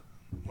Saldana,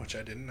 which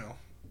I didn't know,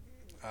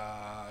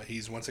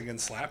 he's once again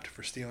slapped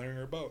for stealing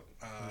her boat.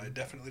 I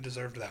definitely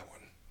deserved that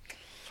one.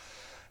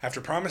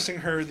 After promising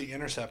her the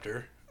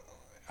interceptor,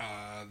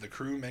 the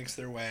crew makes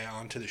their way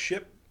onto the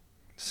ship,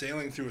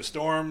 sailing through a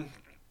storm,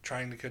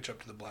 trying to catch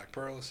up to the Black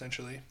Pearl,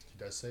 essentially. He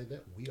does say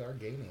that we are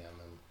gaining on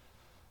them.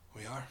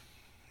 We are.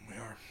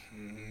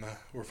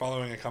 We're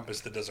following a compass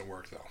that doesn't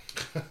work,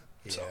 though.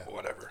 Yeah. So,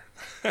 whatever.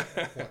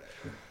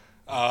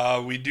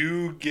 We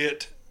do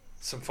get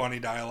some funny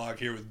dialogue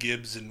here with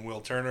Gibbs and Will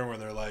Turner where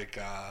they're like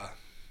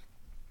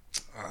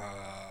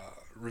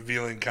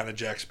revealing kind of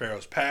Jack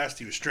Sparrow's past.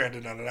 He was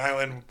stranded on an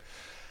island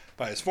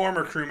by his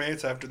former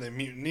crewmates after they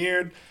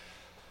mutineered.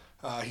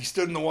 He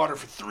stood in the water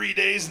for 3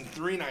 days and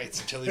 3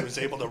 nights until he was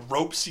able to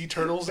rope sea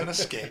turtles and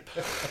escape.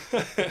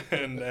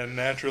 and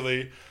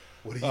naturally...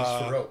 What do you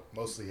use for rope?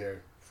 Mostly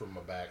hair from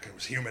my back. It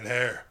was human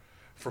hair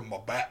from my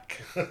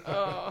back.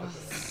 Oh.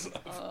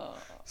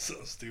 So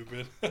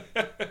stupid.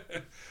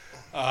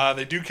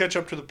 They do catch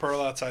up to the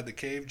Pearl outside the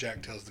cave.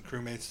 Jack tells the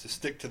crewmates to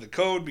stick to the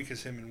code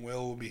because him and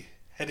Will be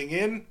heading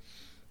in.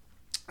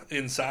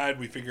 Inside,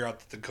 we figure out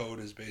that the code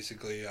is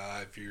basically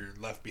if you're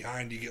left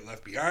behind, you get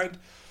left behind.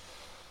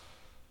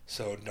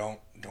 So don't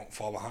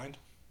fall behind.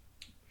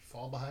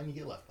 Fall behind, you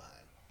get left behind.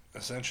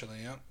 Essentially,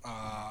 yeah.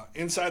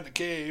 Inside the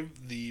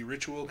cave, the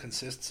ritual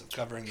consists of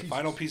covering the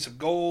final piece of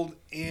gold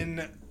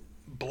in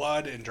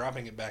blood and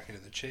dropping it back into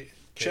the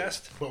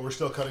chest. But we're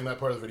still cutting that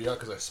part of the video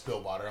because I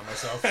spilled water on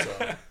myself,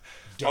 so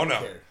don't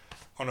care.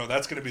 Oh no,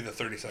 that's going to be the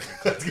 30-second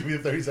clip. That's going to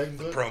be the 30-second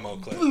clip? Promo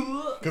clip.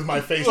 Because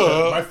my face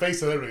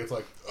and everything, it's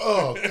like,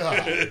 oh,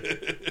 God.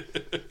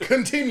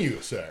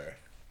 Continue, sir.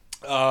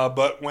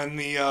 But when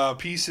the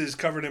piece is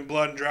covered in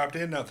blood and dropped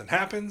in, nothing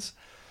happens.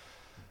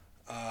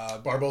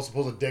 Barbossa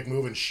pulls a dick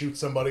move and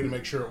shoots somebody to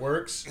make sure it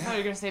works. Oh,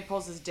 you're going to say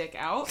pulls his dick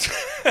out?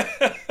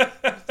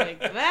 Like,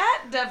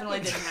 that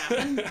definitely didn't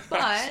happen,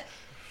 but...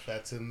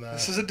 That's in the.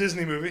 This is a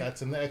Disney movie.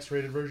 That's in the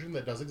X-rated version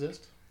that does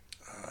exist.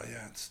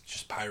 Yeah, it's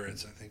just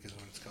Pirates, I think is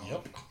what it's called.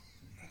 Yep.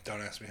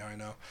 Don't ask me how I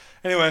know.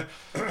 Anyway,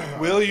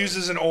 Will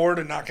uses an oar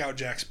to knock out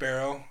Jack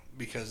Sparrow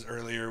because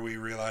earlier we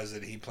realized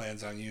that he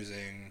plans on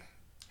using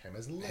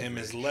him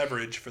as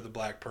leverage for the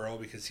Black Pearl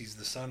because he's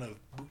the son of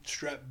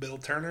Bootstrap Bill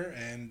Turner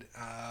and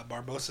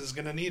Barbossa's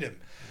going to need him.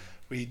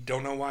 We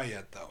don't know why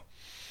yet, though.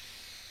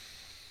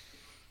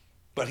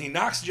 But he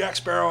knocks Jack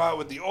Sparrow out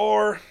with the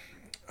oar,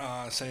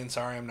 saying,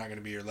 sorry, I'm not going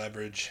to be your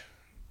leverage.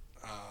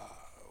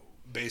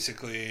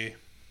 Basically,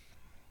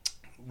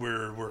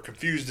 we're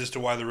confused as to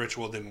why the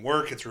ritual didn't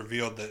work. It's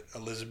revealed that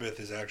Elizabeth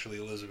is actually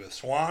Elizabeth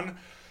Swan,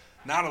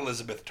 not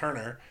Elizabeth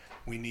Turner.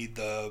 We need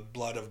the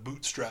blood of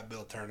Bootstrap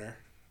Bill Turner,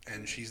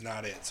 and she's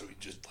not it. So he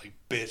just, like,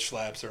 bitch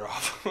slaps her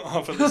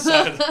off of the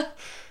side.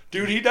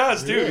 Dude, he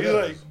does, dude. He,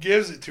 like,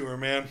 gives it to her,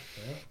 man.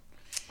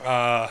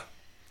 Yeah.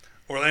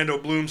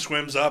 Orlando Bloom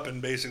swims up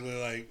and basically,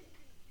 like,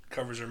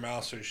 covers her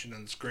mouth so she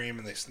doesn't scream,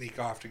 and they sneak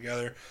off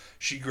together.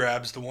 She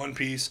grabs the one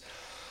piece,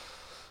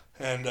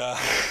 and and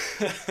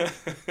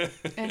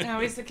now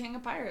he's the king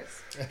of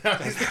pirates.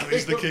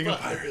 he's the king of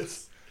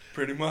pirates.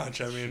 Pretty much.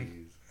 I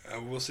mean,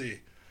 we'll see.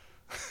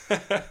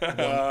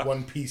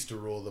 one piece to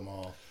rule them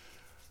all.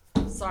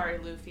 Sorry,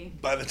 Luffy.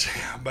 By the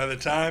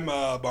time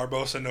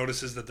Barbossa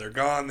notices that they're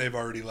gone, they've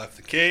already left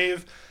the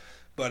cave.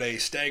 But a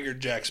staggered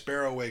Jack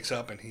Sparrow wakes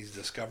up and he's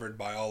discovered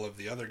by all of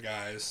the other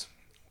guys.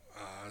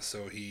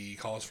 So he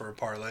calls for a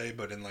parlay,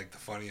 but in, like, the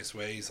funniest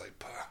way. He's like,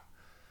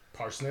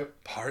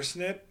 Parsnip?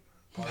 Parsnip?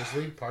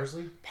 Parsley?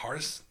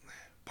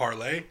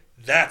 Parlay?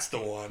 That's the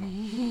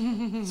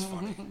one. It's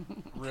funny.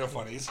 Real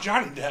funny. It's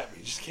Johnny Depp.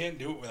 You just can't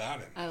do it without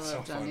him. I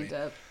love Johnny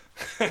Depp.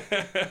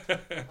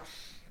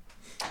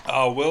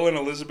 Will and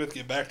Elizabeth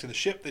get back to the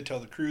ship. They tell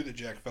the crew that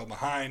Jack fell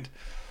behind.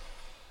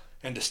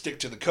 And to stick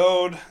to the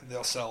code,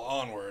 they'll sail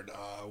onward.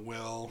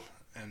 Will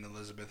and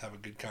Elizabeth have a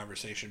good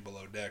conversation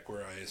below deck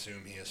where I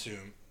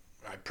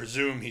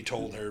presume he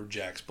told her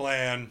Jack's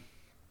plan.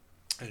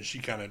 And she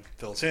kind of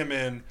fills him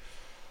in.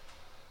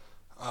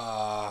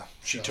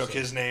 She took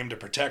his name to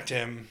protect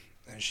him.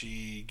 And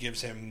she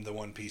gives him the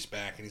one piece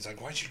back. And he's like,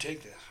 why'd you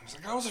take this? I was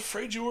like, I was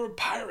afraid you were a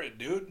pirate,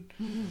 dude.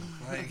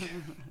 Like,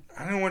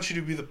 I didn't want you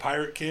to be the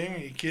pirate king. Are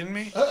you kidding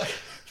me?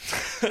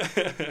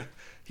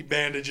 He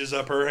bandages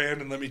up her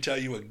hand, and let me tell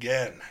you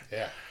again.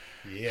 Yeah.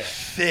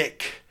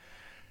 Thick,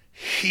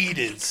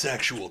 heated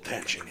sexual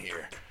tension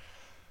here.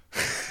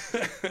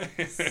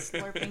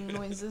 Slurping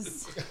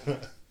noises.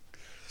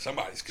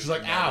 Somebody's She's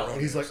like, ow.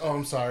 And he's like, oh,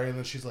 I'm sorry. And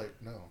then she's like,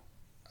 no,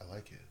 I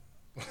like it.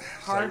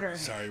 Harder.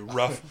 Sorry,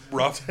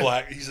 rough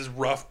black. He says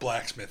rough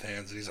blacksmith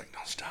hands, and he's like, no,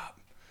 stop.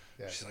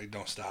 Yeah. She's like,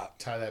 don't stop.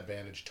 Tie that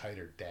bandage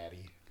tighter,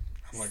 daddy.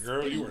 I'm like,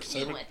 girl, you are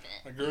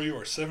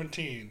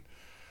 17.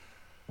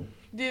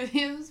 Dude,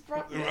 he was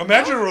probably...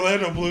 Imagine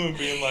Orlando Bloom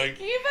being like...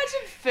 Can you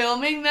imagine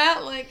filming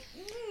that? Like...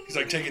 He's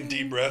like taking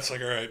deep breaths,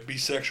 like, all right, be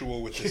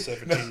sexual with this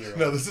 17-year-old.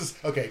 No, this is...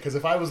 Okay, because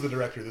if I was the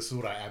director, this is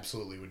what I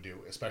absolutely would do,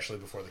 especially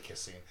before the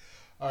kiss scene.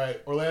 All right,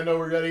 Orlando,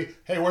 we're ready.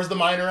 Hey, where's the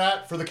miner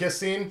at for the kiss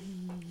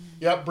scene?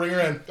 Yep, bring her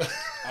in.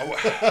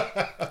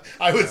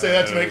 I would say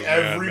that to make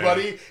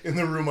everybody in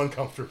the room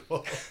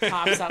uncomfortable.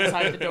 Pops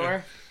outside the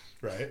door.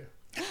 Right.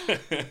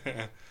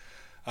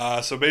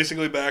 So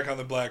basically back on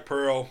the Black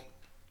Pearl,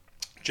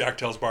 Jack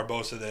tells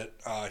Barbossa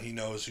that he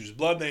knows whose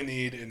blood they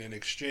need, and in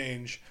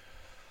exchange,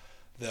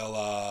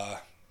 he'll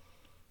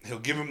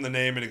give him the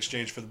name in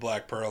exchange for the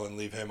Black Pearl and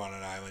leave him on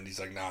an island. He's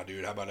like, nah,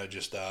 dude, how about I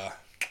just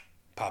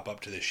pop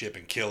up to the ship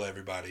and kill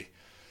everybody?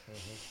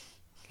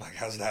 Mm-hmm. Like,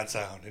 how's that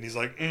sound? And he's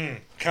like,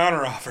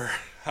 counter offer.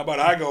 How about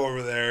I go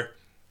over there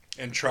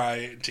and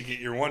try to get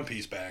your one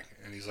piece back?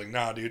 And he's like,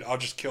 nah, dude, I'll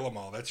just kill them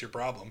all. That's your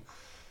problem.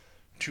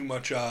 Too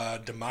much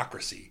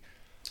democracy.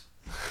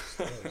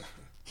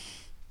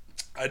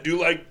 I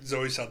do like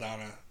Zoe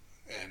Saldana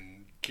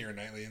and Keira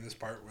Knightley in this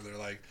part where they're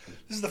like,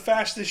 this is the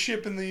fastest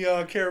ship in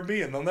the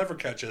Caribbean. They'll never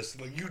catch us.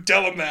 Like, you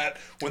tell them that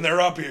when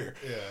they're up here.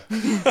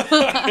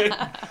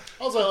 Yeah.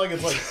 Also, like,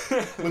 it's like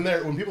when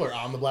people are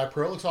on the Black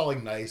Pearl, it's all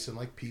like nice and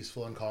like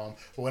peaceful and calm.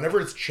 But whenever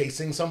it's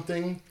chasing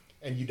something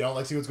and you don't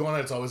like see what's going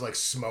on, it's always like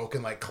smoke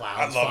and like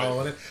clouds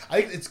following it.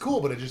 It's cool,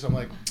 but I'm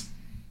like, it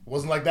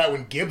wasn't like that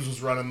when Gibbs was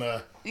running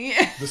the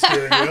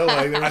steering wheel.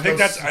 Like, I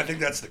think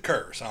that's the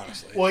curse,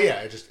 honestly. Well,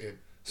 yeah,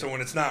 so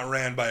when it's not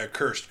ran by a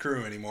cursed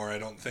crew anymore, I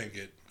don't think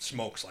it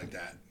smokes like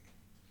that.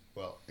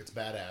 Well, it's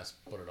badass,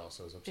 but it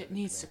also is upsetting. It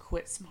needs to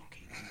quit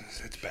smoking.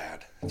 It's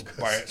bad.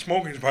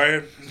 Smoking's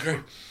bad. Okay.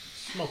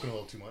 Smoking a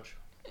little too much.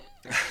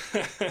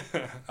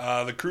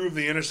 The crew of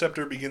the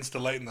Interceptor begins to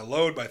lighten the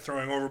load by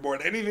throwing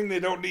overboard anything they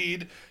don't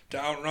need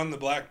to outrun the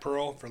Black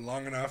Pearl for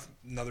long enough.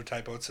 Another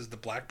typo, it says the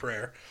Black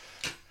Prayer,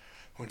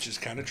 which is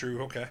kind of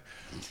true, okay.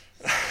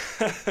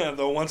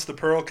 Though once the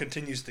Pearl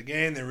continues to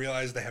gain, they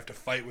realize they have to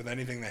fight with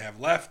anything they have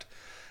left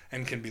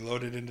and can be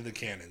loaded into the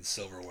cannons,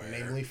 silverware.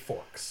 Namely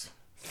forks.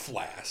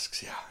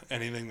 Flasks, yeah.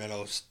 Anything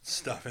that'll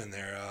stuff in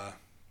there.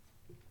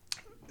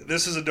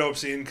 This is a dope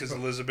scene because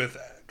Elizabeth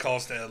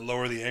calls to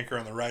lower the anchor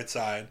on the right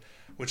side,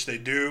 which they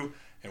do,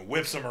 and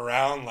whips them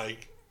around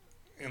like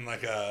in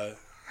like a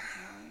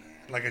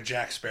Like a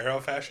Jack Sparrow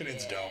fashion.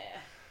 It's dope.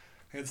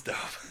 It's dope.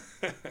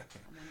 I'm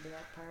into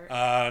that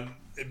part.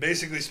 It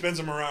basically spins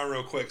them around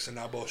real quick, so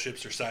now both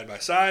ships are side by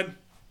side.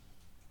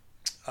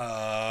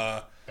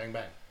 Bang,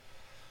 bang.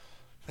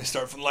 They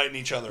start lighting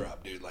each other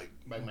up, dude. Like,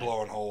 Bang, bang.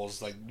 blowing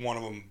holes. Like, one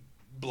of them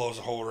blows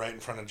a hole right in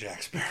front of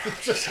Jack Sparrow.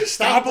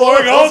 Stop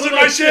blowing holes in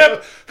my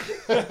ship!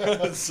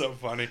 It's so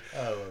funny.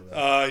 I love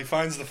that. He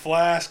finds the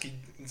flask.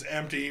 It's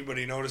empty, but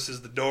he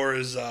notices the door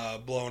is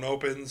blown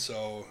open,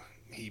 so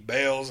he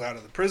bails out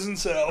of the prison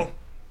cell.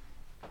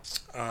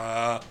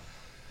 Back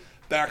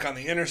on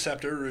the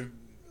Interceptor,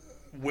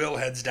 Will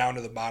heads down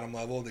to the bottom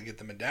level to get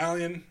the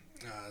medallion.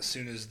 As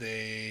soon as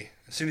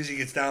he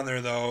gets down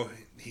there, though,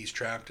 he's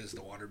trapped as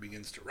the water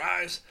begins to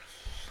rise.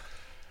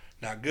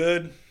 Not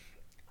good.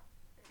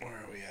 Where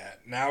are we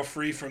at? Now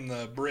free from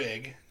the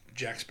brig,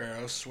 Jack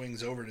Sparrow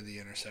swings over to the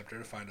Interceptor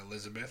to find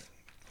Elizabeth.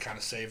 Kind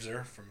of saves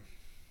her from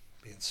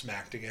being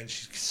smacked again.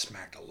 She gets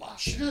smacked a lot.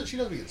 She does be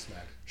getting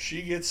smacked.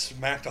 She gets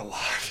smacked a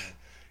lot.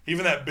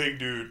 Even that big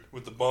dude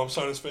with the bumps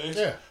on his face.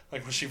 Yeah.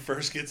 Like when she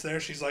first gets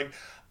there, she's like,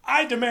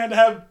 I demand to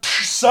have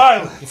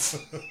silence.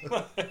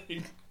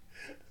 Like,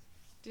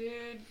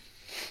 Dude.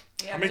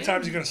 Yeah, how many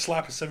times are you going to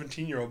slap a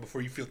 17-year-old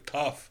before you feel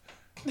tough?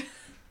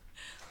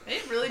 They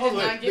really did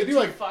not give two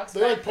fucks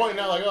they're like back pointing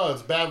then. out like, oh,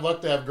 it's bad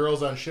luck to have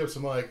girls on ships.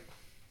 I'm like,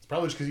 it's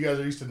probably just because you guys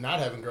are used to not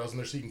having girls in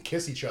there so you can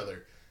kiss each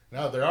other.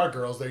 Now there are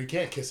girls there, you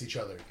can't kiss each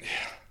other.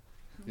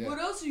 Yeah. What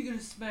else are you going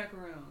to smack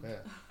around? Yeah,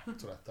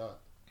 that's what I thought.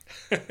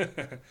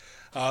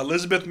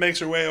 Elizabeth makes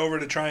her way over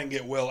to try and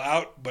get Will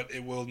out, but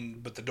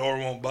the door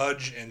won't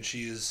budge, and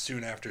she is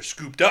soon after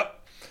scooped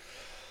up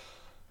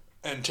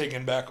and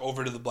taken back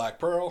over to the Black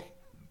Pearl.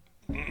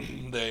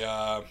 They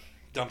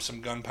dump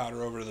some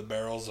gunpowder over to the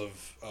barrels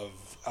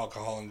of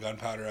alcohol and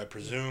gunpowder, I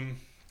presume.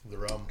 The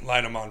rum.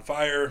 Light them on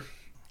fire,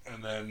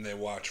 and then they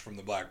watch from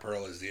the Black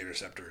Pearl as the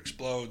Interceptor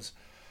explodes.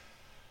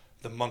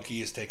 The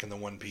monkey is taking the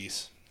one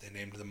piece. They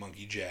named the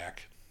monkey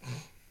Jack.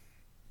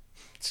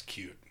 It's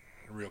cute.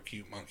 A real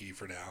cute monkey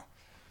for now.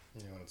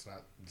 You know, it's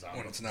not zombie.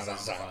 When it's not a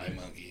zombie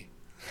monkey.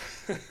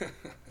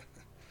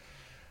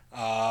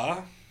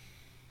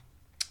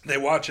 They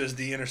watch as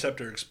the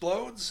Interceptor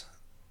explodes,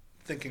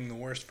 thinking the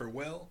worst for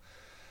Will.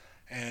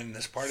 And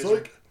this part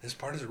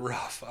is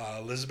rough.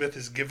 Elizabeth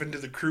is given to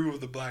the crew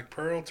of the Black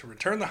Pearl to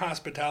return the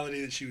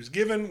hospitality that she was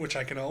given, which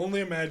I can only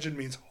imagine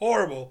means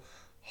horrible,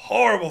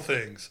 horrible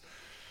things.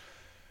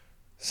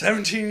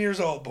 17 years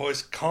old,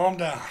 boys. Calm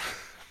down.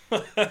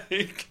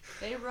 Like,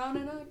 They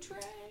running a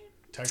train.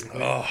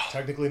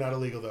 Technically not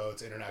illegal, though.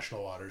 It's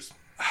international waters.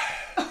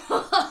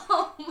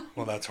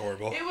 well, that's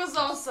horrible. It was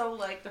also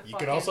like the You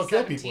fucking can also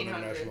kill people in 1700s.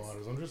 international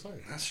waters. I'm just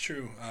saying. That's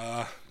true.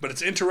 But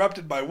it's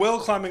interrupted by Will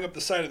climbing up the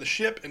side of the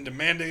ship and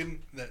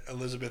demanding that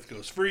Elizabeth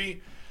goes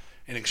free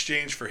in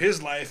exchange for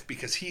his life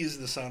because he is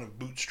the son of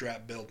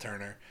Bootstrap Bill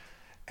Turner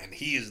and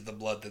he is the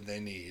blood that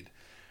they need.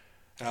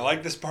 And I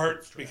like this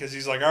part because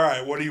he's like, all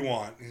right, what do you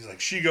want? And he's like,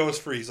 she goes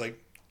free. He's like,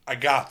 I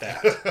got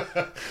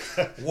that.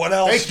 What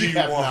else Thank do you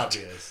Captain want?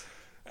 Obvious.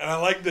 And I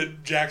like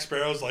that Jack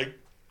Sparrow's like,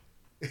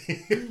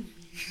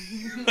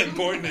 like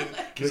pointing at,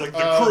 he's like,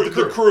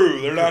 the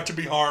crew, they're not to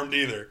be harmed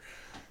either.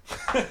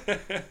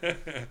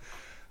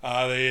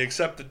 They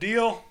accept the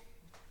deal,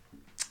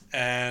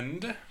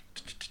 and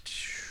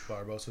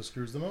Barbossa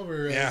screws them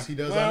over Yeah. as he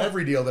does Well, on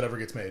every deal that ever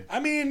gets made. I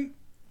mean,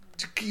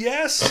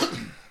 yes,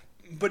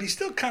 but he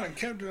still kind of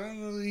kept,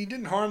 he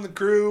didn't harm the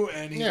crew,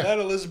 and he let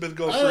Elizabeth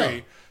go I know.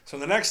 free. So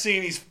the next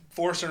scene, he's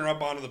forcing her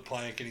up onto the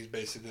plank, and he's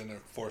basically going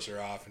to force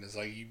her off, and it's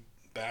like, you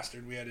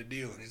bastard, we had a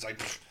deal. And he's like,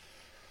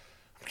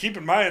 I'm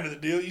keeping my end of the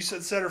deal. You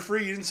said set her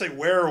free. You didn't say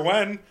where or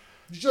when.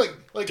 Just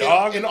like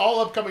Dog. in all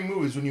upcoming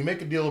movies, when you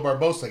make a deal with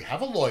Barbossa, like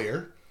have a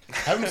lawyer,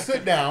 have him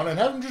sit down, and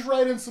have him just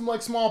write in some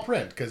like small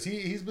print because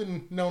he's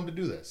been known to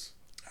do this.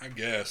 I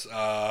guess.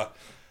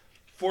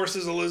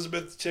 Forces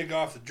Elizabeth to take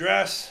off the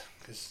dress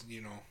because,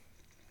 you know,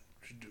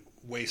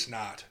 waste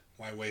not.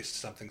 Why waste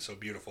something so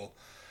beautiful?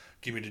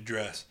 Give me the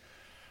dress.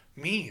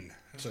 Mean.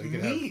 So he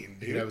could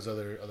have his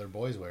other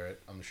boys wear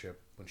it on the ship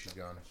when she's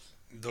gone.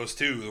 Those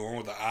two, the one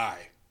with the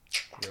eye.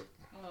 Yep.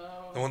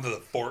 The one that the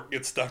fork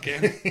gets stuck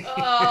in.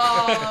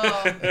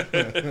 Oh.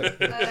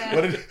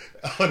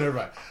 Never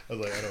mind. I was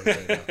like, I don't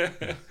say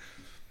it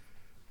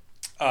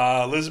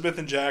now. Elizabeth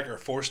and Jack are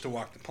forced to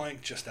walk the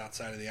plank just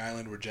outside of the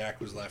island where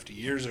Jack was left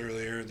years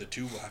earlier. The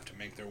two will have to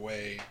make their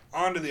way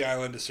onto the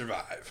island to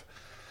survive.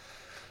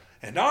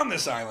 And on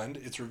this island,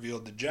 it's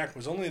revealed that Jack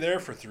was only there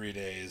for 3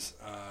 days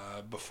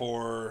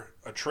before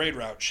a trade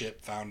route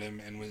ship found him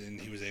and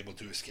he was able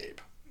to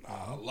escape.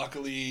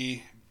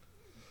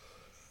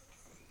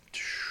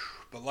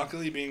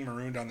 Luckily, being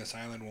marooned on this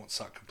island won't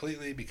suck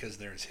completely because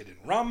there's hidden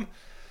rum,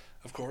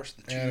 of course.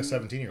 And a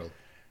 17-year-old.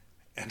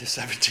 And a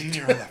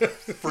 17-year-old. A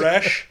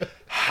fresh,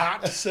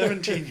 hot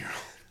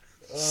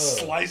 17-year-old.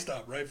 Sliced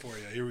up right for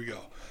you. Here we go.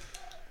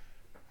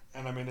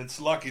 And I mean, it's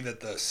lucky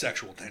that the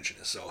sexual tension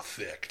is so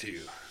thick,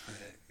 too.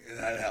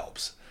 That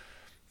helps.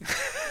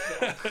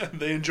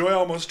 They enjoy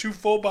almost 2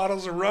 full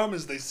bottles of rum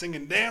as they sing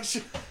and dance.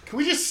 Can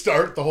we just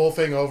start the whole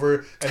thing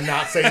over and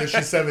not say that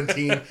she's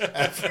 17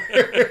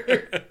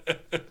 ever?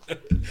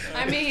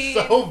 I mean,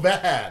 So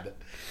bad.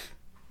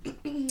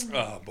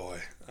 Oh boy.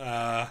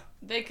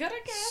 they could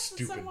have cast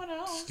Stupid- someone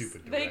else.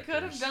 stupid They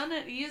could have directors. done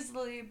it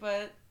easily,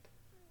 but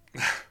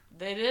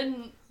they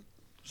didn't.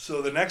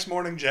 So the next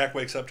morning, Jack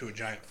wakes up to a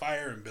giant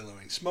fire and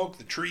billowing smoke.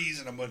 The trees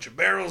and a bunch of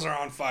barrels are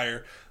on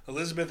fire.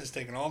 Elizabeth has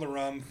taken all the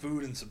rum,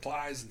 food, and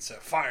supplies and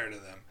set fire to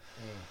them.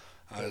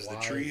 As the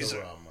Why trees, the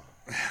rum?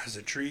 as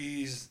the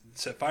trees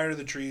set fire to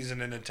the trees in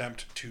an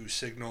attempt to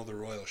signal the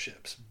royal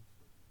ships.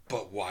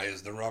 But why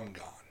is the rum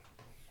gone?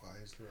 Why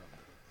is the rum?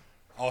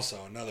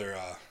 Also, another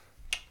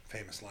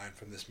famous line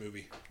from this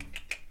movie.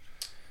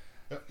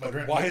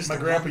 Why is my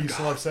the grandpa rum used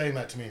to gone? love saying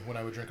that to me when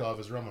I would drink all of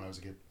his rum when I was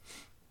a kid.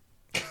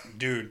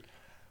 Dude,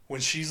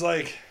 when she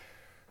says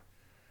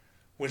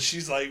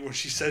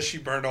she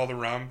burned all the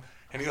rum,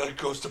 and he like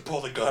goes to pull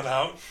the gun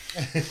out,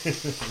 and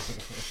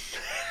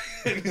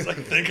he's like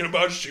thinking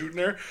about shooting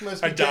her.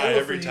 Must I be die terrible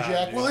every for you, time.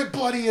 Jack. dude. Well, it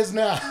bloody is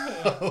now.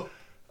 Oh,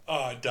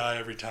 I die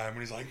every time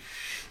when he's like,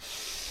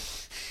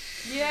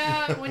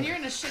 Yeah, when you're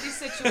in a shitty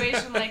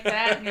situation like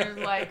that and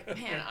you're like,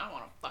 man, I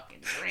want to fucking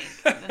drink.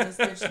 And then this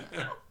bitch, I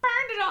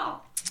burned it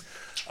all.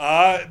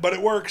 But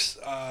it works.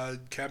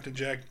 Captain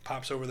Jack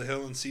pops over the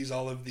hill and sees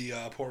all of the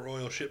Port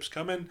Royal ships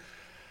coming,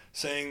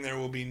 saying there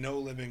will be no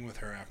living with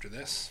her after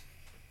this.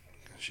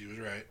 She was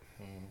right.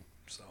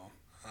 So,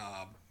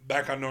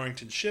 back on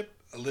Norrington's ship,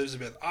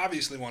 Elizabeth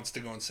obviously wants to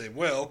go and save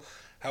Will.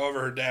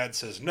 However, her dad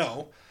says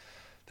no.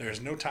 There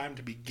is no time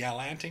to be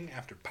gallanting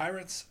after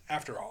pirates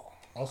after all.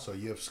 Also,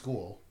 you have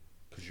school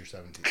because you're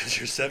 17. Because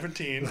you're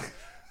 17.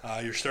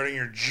 You're starting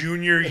your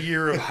junior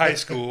year of high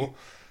school.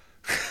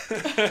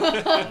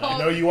 I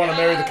know you want to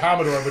marry the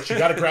Commodore, but you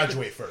got to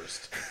graduate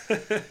first.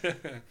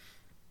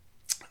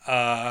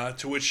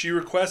 To which she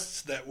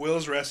requests that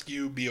Will's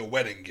rescue be a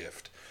wedding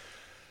gift.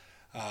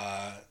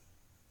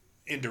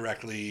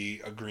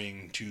 Indirectly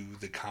agreeing to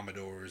the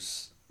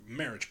Commodore's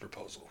marriage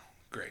proposal.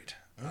 Great.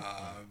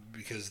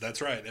 Because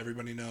that's right.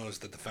 Everybody knows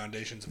that the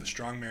foundations of a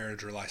strong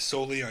marriage rely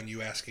solely on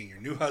you asking your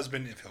new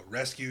husband if he'll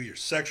rescue your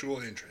sexual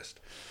interest.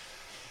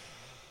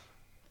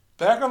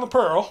 Back on the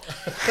Pearl.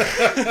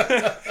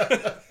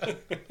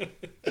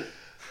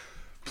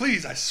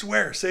 Please, I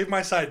swear, save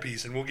my side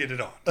piece and we'll get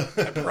it on. I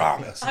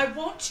promise. I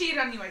won't cheat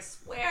on you, I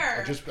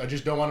swear. I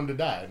just don't want him to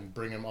die and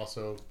bring him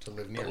also to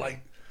live near But me. like,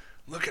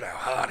 look at how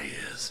hot he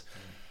is.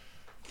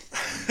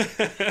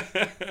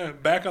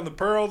 Back on the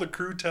Pearl, the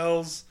crew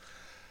tells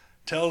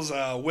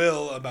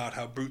Will about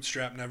how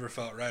Bootstrap never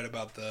felt right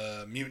about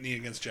the mutiny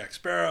against Jack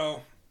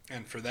Sparrow,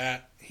 and for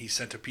that he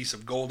sent a piece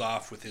of gold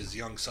off with his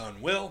young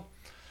son Will,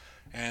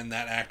 and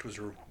that act was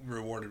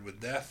rewarded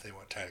with death. They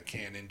tied a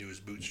can into his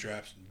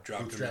bootstraps and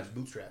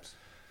Bootstraps.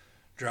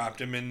 dropped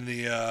him into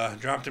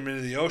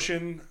the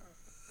ocean.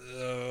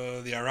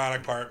 The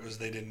ironic part was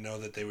they didn't know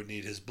that they would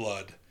need his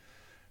blood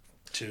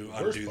to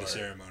Worst undo the part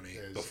ceremony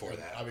is, before and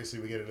that. Obviously,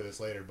 we get into this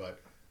later, but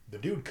the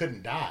dude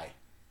couldn't die.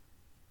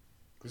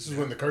 This is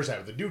when the curse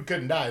happened. The dude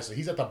couldn't die, so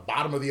he's at the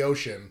bottom of the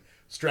ocean,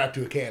 strapped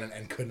to a cannon,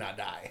 and could not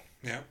die.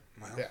 Yeah,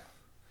 well, Yeah.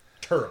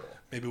 Terrible.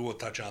 maybe we'll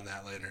touch on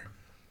that later.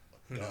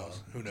 Who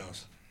knows? Who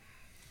knows?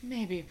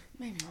 Maybe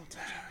we'll touch on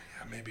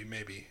Yeah, maybe.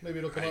 Maybe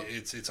it'll come up.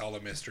 It's all a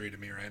mystery to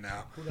me right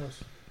now. Who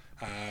knows?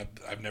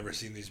 I've never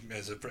seen these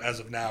as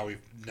of now.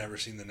 We've never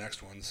seen the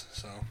next ones.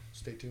 So,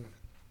 Stay tuned.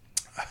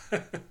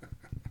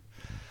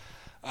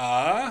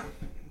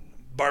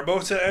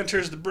 Barbossa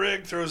enters the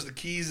brig, throws the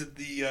keys at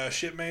the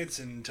shipmates,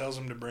 and tells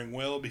them to bring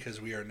Will because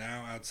we are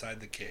now outside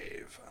the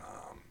cave.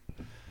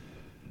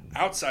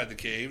 Outside the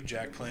cave,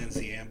 Jack plans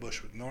the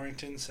ambush with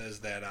Norrington, says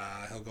that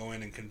he'll go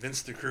in and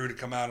convince the crew to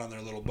come out on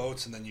their little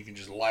boats, and then you can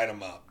just light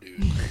them up,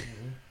 dude.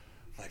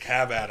 Like,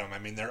 have at them. I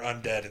mean, they're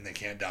undead and they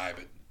can't die,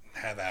 but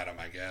have at them,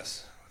 I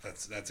guess.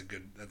 That's a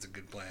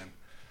good plan.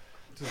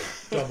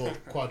 It's a double,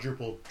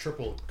 quadruple,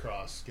 triple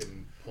cross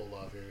getting pulled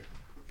off here.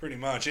 Pretty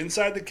much.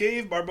 Inside the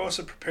cave,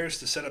 Barbossa prepares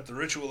to set up the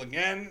ritual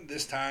again.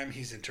 This time,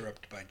 he's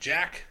interrupted by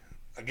Jack.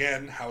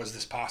 Again, how is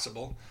this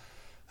possible?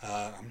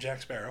 I'm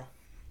Jack Sparrow.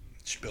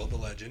 Spill the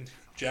legend.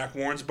 Jack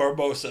warns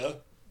Barbossa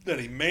that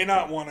he may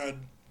not want to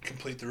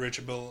complete the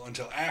ritual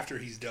until after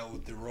he's dealt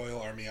with the royal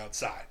army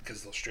outside,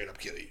 because they'll straight up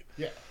kill you.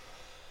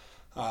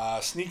 Yeah.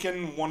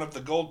 Sneaking one of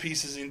the gold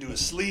pieces into his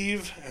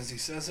sleeve, as he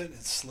says it.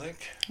 It's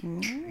slick.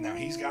 Now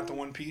he's got the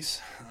one piece.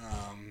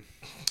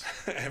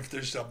 If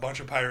there's a bunch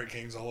of pirate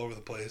kings all over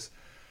the place.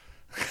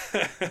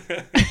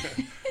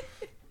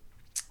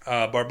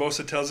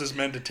 Barbossa tells his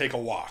men to take a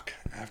walk.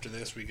 After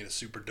this, we get a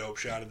super dope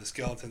shot of the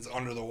skeletons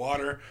under the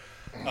water.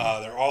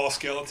 They're all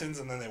skeletons,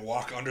 and then they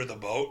walk under the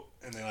boat,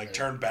 and they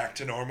turn back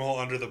to normal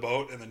under the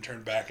boat, and then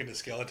turn back into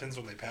skeletons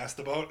when they pass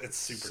the boat. It's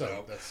super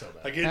dope. That's so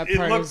bad. Like That it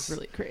part looks is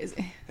really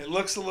crazy. it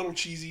looks a little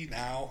cheesy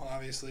now,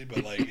 obviously, but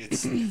it's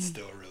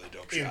still a really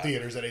dope In shot.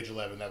 theaters at age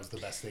 11, that was the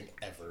best thing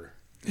ever.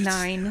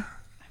 9. I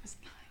was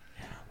 9.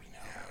 Yeah, we know.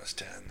 Yeah, it was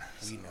 10.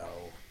 We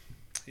know.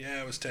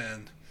 Yeah, it was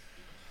 10.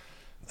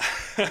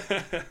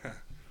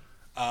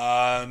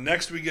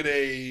 Next, we get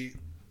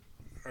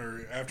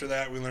after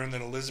that, we learn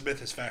that Elizabeth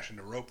has fashioned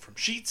a rope from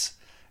sheets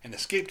and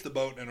escaped the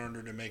boat in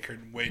order to make her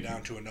way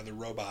down to another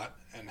robot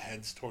and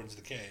heads towards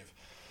the cave.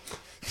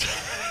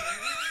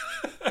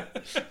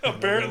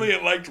 Apparently,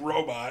 it liked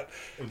robot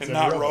and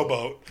not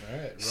rowboat. All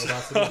right,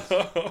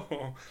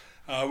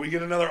 robots. We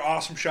get another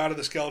awesome shot of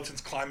the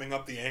skeletons climbing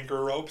up the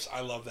anchor ropes.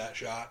 I love that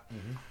shot.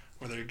 Mm-hmm.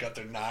 Where they've got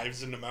their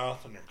knives in the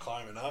mouth and they're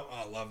climbing up.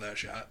 I love that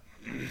shot.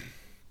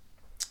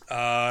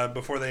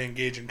 Before they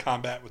engage in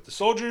combat with the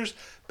soldiers,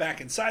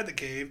 back inside the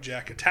cave,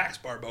 Jack attacks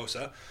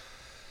Barbossa.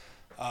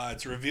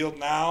 It's revealed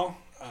now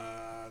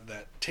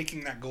that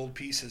taking that gold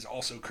piece has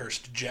also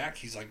cursed Jack.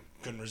 He's like,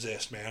 couldn't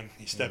resist, man.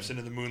 He steps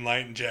into the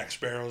moonlight and Jack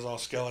Sparrow's all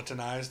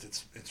skeletonized.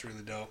 It's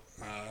really dope.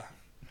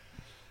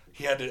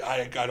 He had to.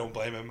 I don't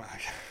blame him.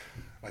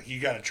 Like,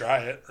 you got to try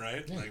it,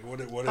 right? Yeah. Like, what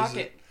is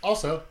it?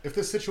 Also, if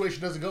this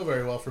situation doesn't go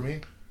very well for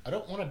me, I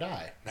don't want to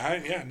die.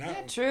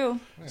 Yeah, true.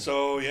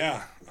 So,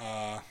 yeah.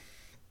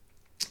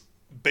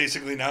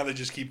 Basically, now they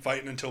just keep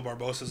fighting until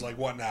Barbossa's like,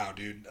 what now,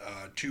 dude?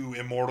 Two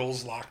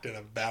immortals locked in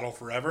a battle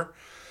forever?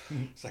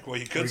 It's like, well,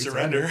 you could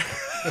surrender.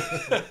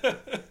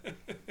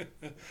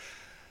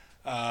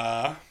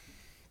 Where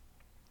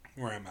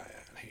am I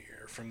at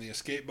here? From the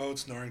escape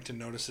boats, Norrington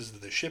notices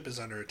that the ship is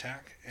under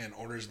attack and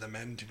orders the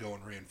men to go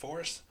and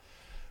reinforce.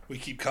 We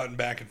keep cutting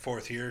back and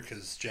forth here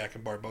because Jack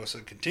and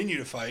Barbossa continue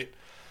to fight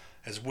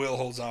as Will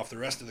holds off the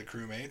rest of the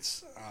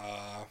crewmates.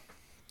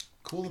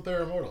 Cool that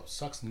they're immortal.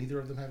 Sucks neither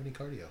of them have any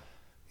cardio.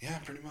 Yeah,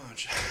 pretty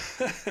much.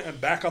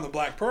 Back on the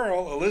Black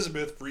Pearl,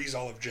 Elizabeth frees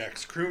all of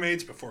Jack's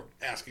crewmates before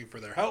asking for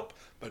their help,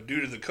 but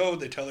due to the code,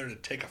 they tell her to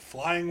take a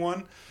flying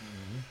one,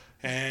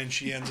 and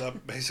she ends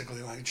up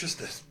basically like just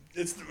this.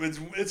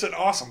 It's an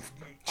awesome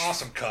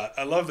cut.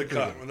 I love the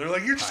cut when they're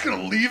like, "You're just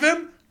gonna leave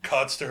him."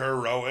 Cuts to her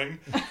rowing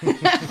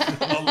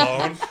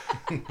alone,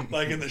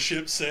 like in the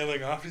ship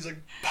sailing off. He's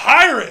like,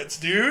 "Pirates,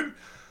 dude!"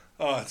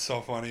 Oh, it's so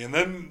funny. And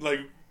then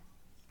like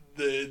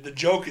the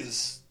joke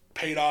is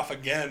paid off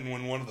again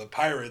when one of the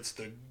pirates,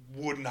 the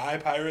wooden eye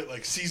pirate,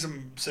 like sees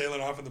him sailing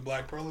off in the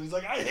Black Pearl. He's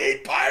like, "I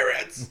hate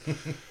pirates."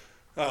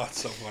 Oh,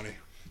 it's so funny.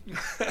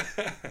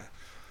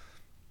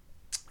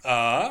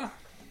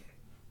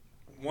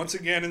 Once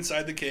again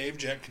inside the cave,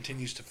 Jack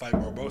continues to fight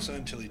Barbossa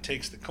until he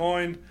takes the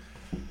coin.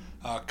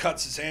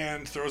 Cuts his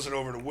hand, throws it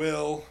over to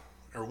Will.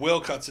 Or Will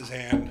cuts his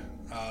hand.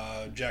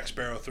 Jack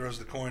Sparrow throws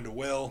the coin to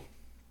Will.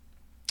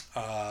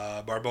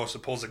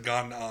 Barbossa pulls a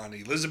gun on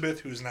Elizabeth,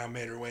 who's now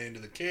made her way into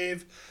the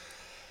cave.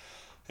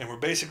 And we're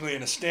basically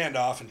in a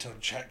standoff until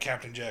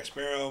Captain Jack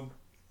Sparrow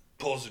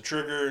pulls the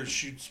trigger,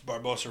 shoots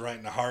Barbossa right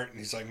in the heart. And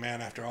he's like,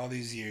 "Man, after all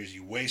these years,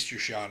 you waste your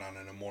shot on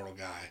an immortal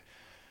guy."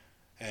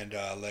 And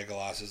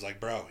Legolas is like,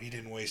 "Bro, he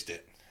didn't waste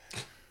it."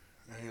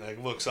 And he like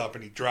looks up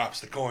and he drops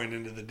the coin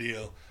into the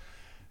deal.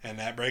 And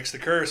that breaks the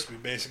curse. We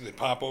basically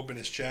pop open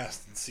his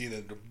chest and see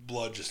that the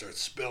blood just starts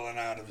spilling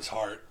out of his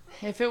heart.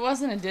 If it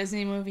wasn't a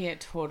Disney movie,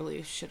 it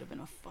totally should have been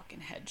a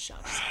fucking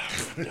headshot.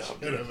 Should have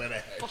been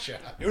a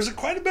headshot. There was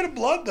quite a bit of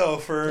blood, though,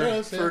 for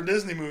a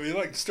Disney movie. It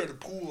like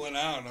started pooling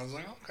out. And I was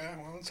like, okay,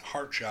 well, it's a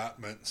heart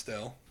shot, but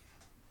still.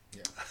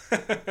 Yeah.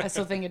 I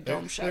still think a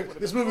dome shot.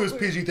 This movie was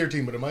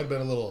PG-13, but it might have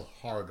been a little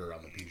harder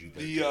on the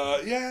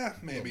PG-13. Yeah,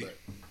 maybe.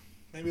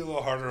 Maybe a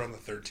little harder on the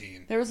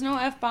 13. There was no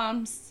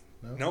F-bombs.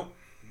 Nope.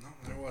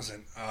 There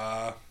wasn't.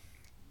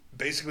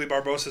 Basically,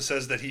 Barbossa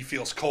says that he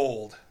feels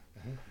cold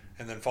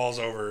and then falls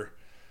over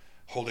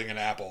holding an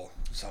apple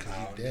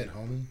somehow. He's dead,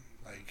 homie.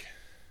 Like,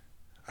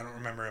 I don't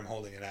remember him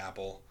holding an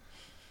apple.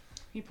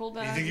 He pulled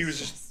that out. You think he was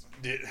just...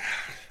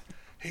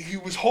 He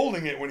was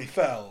holding it when he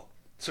fell.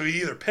 So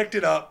he either picked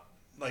it up,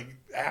 like,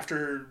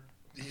 after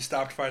he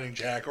stopped fighting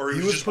Jack, or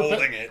he was just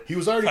holding it. He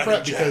was already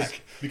prepped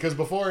because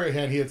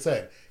beforehand he had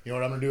said, "You know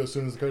what I'm going to do as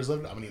soon as the curse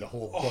lifts? I'm going to eat a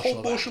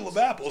whole bushel of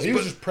apples." So he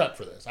was just prepped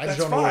for this. I just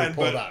don't know where he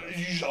pulled out.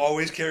 You should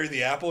always carry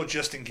the apple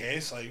just in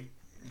case,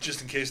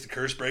 just in case the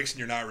curse breaks and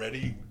you're not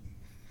ready.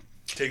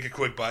 Take a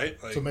quick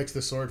bite. Like, so what makes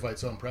this sword fight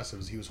so impressive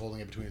is he was holding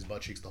it between his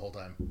butt cheeks the whole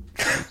time,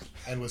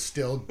 and was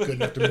still good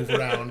enough to move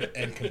around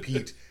and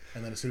compete.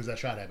 And then as soon as that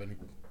shot happened,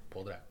 he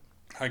pulled it out.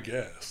 I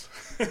guess.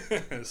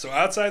 So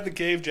outside the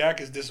cave, Jack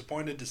is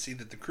disappointed to see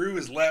that the crew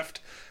is left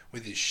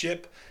with his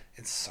ship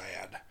and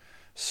sad.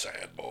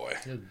 Sad boy.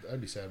 Yeah, I'd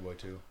be sad boy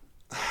too.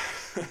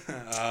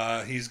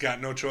 He's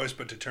got no choice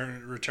but to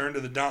return to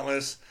the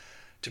Dauntless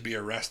to be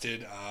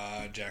arrested.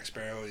 Jack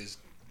Sparrow is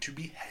to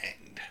be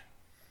hanged.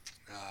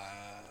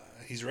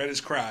 He's read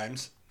his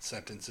crimes.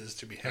 Sentences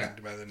to be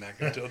hanged by the neck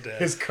until dead.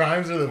 His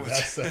crimes are the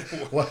best.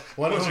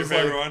 What's your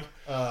favorite one?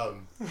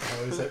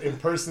 What is it?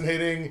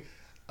 Impersonating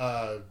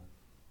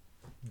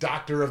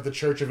Doctor of the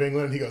Church of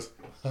England. He goes,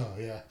 "Oh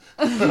yeah,"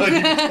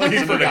 like he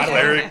forgot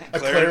a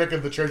cleric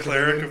of the Church.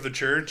 Cleric of the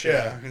Church.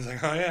 Yeah. He's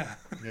like, "Oh yeah."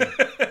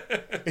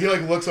 He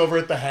like looks over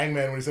at the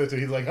hangman when he says it.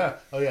 He's like, "Huh?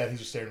 Oh yeah." And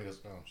he's just staring and goes,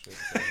 "Oh shit."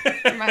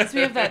 Reminds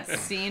me of that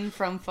scene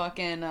from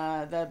fucking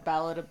the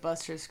Ballad of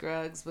Buster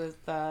Scruggs with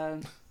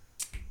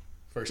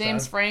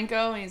James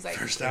Franco, and he's like,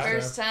 "First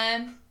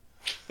time."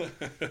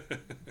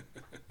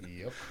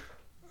 Yep.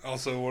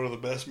 Also, one of the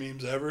best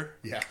memes ever.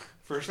 Yeah.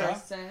 First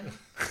off. person.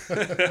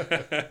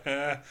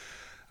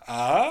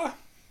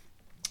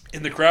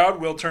 In the crowd,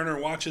 Will Turner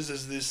watches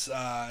as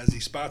he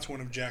spots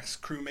one of Jack's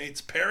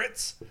crewmates'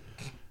 parrots.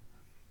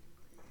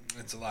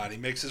 It's a lot. He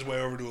makes his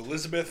way over to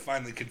Elizabeth,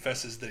 finally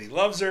confesses that he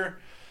loves her,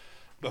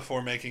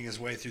 before making his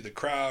way through the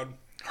crowd,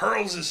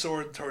 hurls his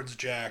sword towards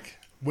Jack.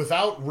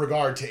 Without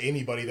regard to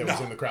anybody that was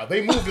in the crowd.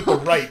 They moved at the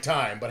right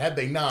time, but had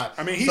they not,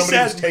 I mean, he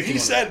somebody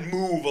said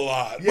move a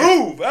lot. Yeah.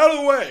 Move! Out of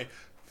the way!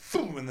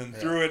 Boom, and then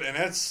threw it, and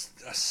that's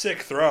a sick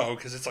throw,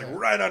 because it's like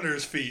right under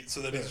his feet,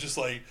 so that he's just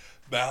like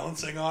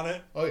balancing on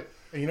it. Oh, yeah.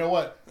 And you know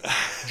what?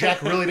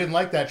 Jack really didn't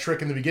like that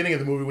trick in the beginning of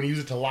the movie when he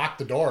used it to lock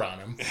the door on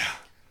him. Yeah.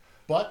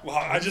 But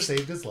I just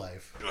saved his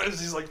life.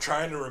 As he's like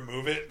trying to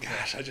remove it,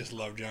 gosh, I just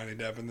love Johnny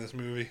Depp in this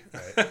movie.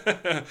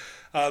 Right.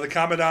 The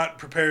Commandant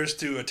prepares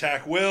to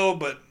attack Will,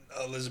 but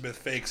Elizabeth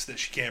fakes that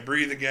she can't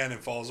breathe again and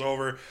falls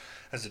over.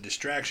 As a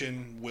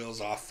distraction,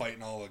 Will's off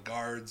fighting all the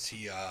guards.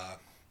 He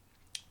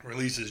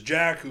releases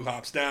Jack, who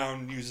hops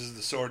down, uses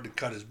the sword to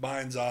cut his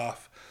binds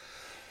off.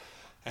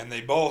 And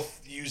they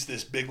both use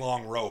this big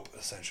long rope,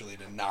 essentially,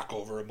 to knock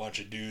over a bunch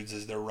of dudes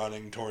as they're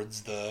running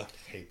towards I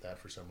hate that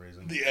for some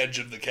reason. the edge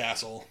of the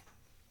castle.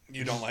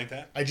 You don't like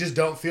that? I just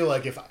don't feel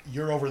like if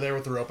you're over there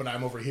with the rope and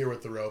I'm over here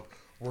with the rope,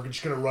 we're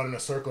just going to run in a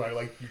circle.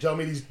 Like, you're telling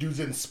me these dudes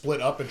didn't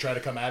split up and try to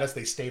come at us?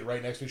 They stayed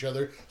right next to each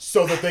other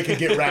so that they could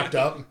get wrapped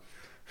up?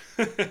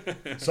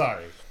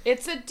 Sorry.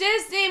 It's a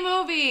Disney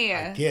movie.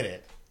 I get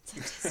it.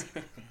 There's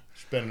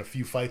been a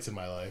few fights in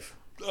my life.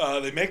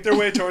 They make their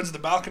way towards the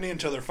balcony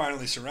until they're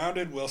finally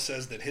surrounded. Will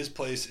says that his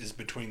place is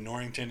between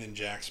Norrington and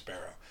Jack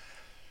Sparrow.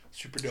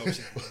 Super dope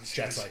scene.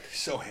 Jack's like,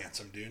 so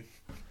handsome, dude.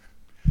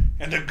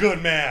 And a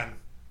good man.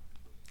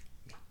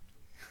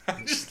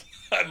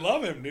 I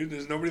love him, dude.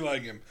 There's nobody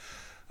like him.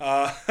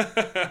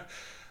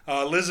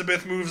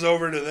 Elizabeth moves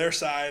over to their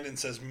side and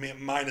says,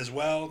 mine as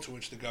well, to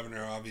which the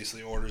governor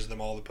obviously orders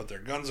them all to put their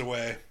guns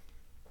away.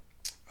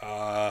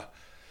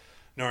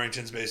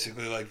 Norrington's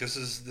basically like, this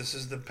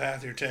is the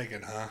path you're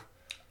taking, huh?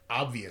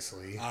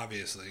 Obviously,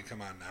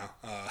 come on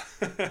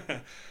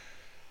now.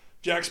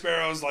 Jack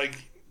Sparrow's like,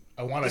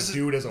 I want to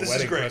do it as a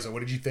wedding present. What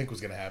did you think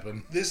was going to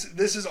happen? This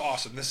is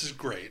awesome. This is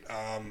great.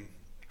 I'm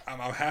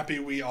happy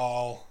we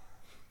all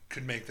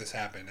could make this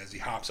happen. As he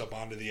hops up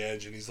onto the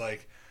edge and he's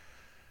like,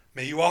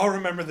 may you all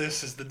remember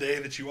this as the day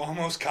that you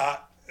almost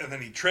caught, and then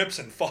he trips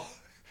and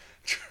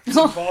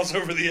falls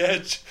over the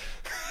edge.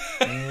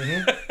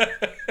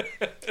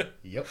 Mm-hmm.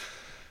 Yep.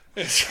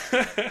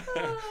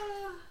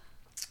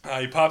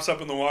 He pops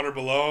up in the water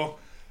below,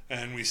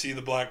 and we see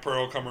the Black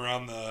Pearl come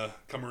around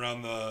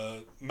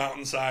the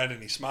mountainside,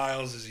 and he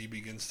smiles as he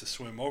begins to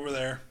swim over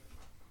there.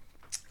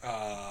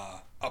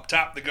 Up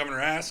top, the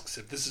governor asks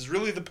if this is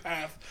really the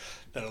path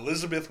that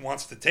Elizabeth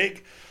wants to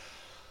take.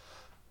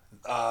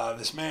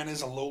 This man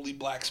is a lowly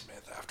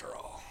blacksmith, after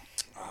all.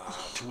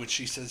 To which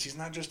she says he's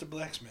not just a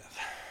blacksmith.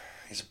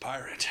 He's a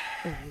pirate.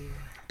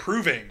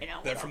 Proving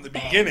that from the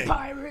beginning,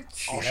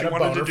 all she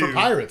wanted to do for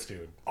pirates,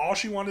 dude. All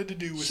she wanted to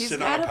do was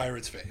sit on a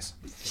pirate's face.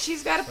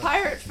 She's got a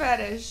pirate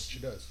fetish. She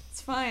does.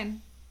 It's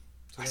fine.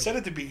 I said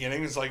at the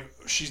beginning, it's like,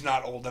 she's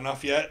not old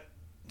enough yet,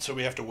 so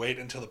we have to wait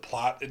until the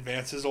plot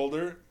advances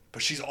older.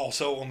 But she's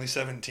also only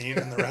 17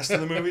 in the rest of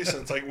the movie, so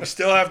it's like we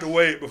still have to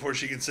wait before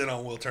she can sit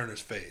on Will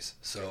Turner's face.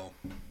 So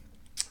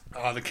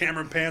the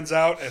camera pans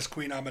out as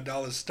Queen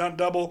Amidala's stunt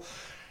double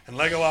and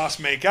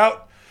Legolas make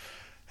out,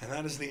 and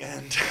that is the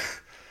end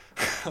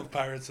of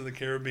Pirates of the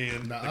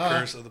Caribbean, The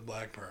Curse of the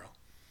Black Pearl.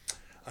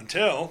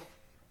 Until...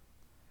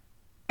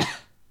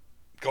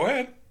 Go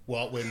ahead.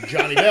 Well, when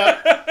Johnny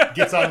Depp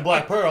gets on the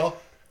Black Pearl,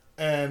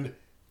 and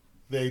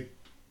they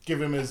give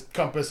him his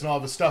compass and all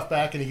of his stuff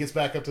back, and he gets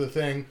back up to the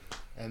thing,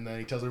 and then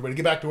he tells everybody to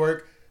get back to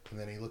work, and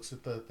then he looks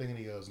at the thing and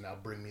he goes, now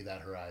bring me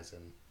that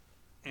horizon,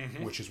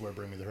 which is where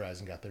Bring Me the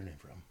Horizon got their name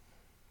from.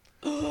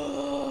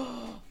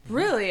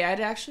 Really? I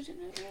actually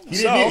didn't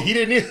know. He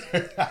didn't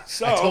either.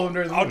 So I told him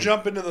during the I'll movie.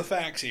 jump into the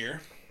facts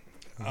here.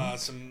 I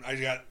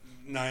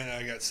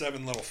got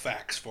 7 little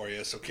facts for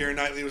you. So Keira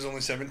Knightley was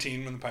only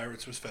 17 when The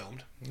Pirates was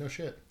filmed. No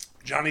shit.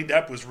 Johnny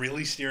Depp was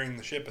really steering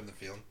the ship in the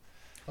film.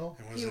 Oh.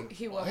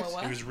 He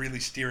was really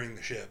steering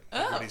the ship.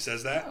 Oh. When he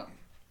says that. Oh.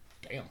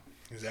 Damn.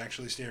 He was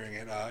actually steering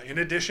it. In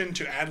addition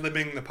to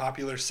ad-libbing the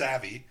popular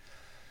Savvy,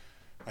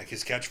 like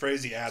his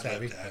catchphrase, he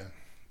ad-libbed that.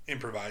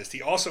 Improvised.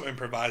 He also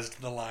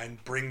improvised the line,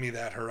 "Bring me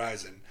that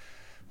horizon,"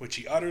 which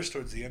he utters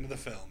towards the end of the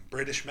film.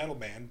 British metal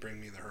band, Bring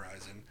Me the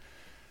Horizon,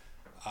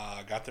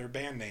 got their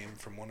band name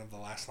from one of the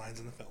last lines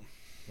in the film.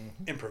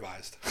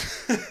 Improvised.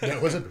 Yeah,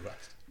 it was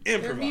improvised.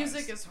 Their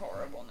music is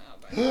horrible now,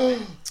 by the way.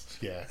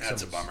 Yeah.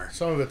 That's a bummer.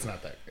 Some of it's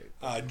not that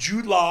great.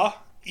 Jude Law,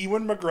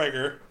 Ewan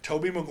McGregor,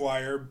 Tobey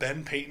Maguire,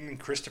 Ben Payton, and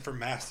Christopher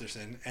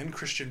Masterson, and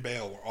Christian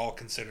Bale were all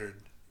considered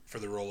for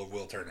the role of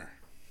Will Turner.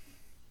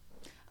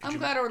 I'm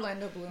glad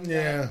Orlando Bloom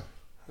Yeah.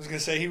 I was going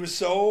to say, he was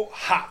so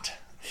hot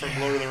from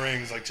Lord of the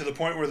Rings, like to the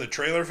point where the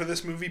trailer for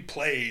this movie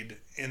played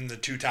in the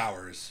Two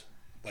Towers,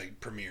 like,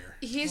 premiere.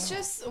 He's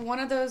just one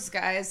of those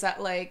guys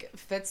that, like,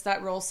 fits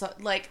that role so,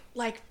 like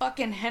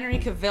fucking Henry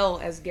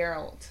Cavill as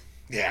Geralt.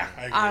 Yeah,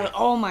 I agree.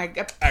 Oh my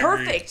god, I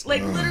agree. perfect!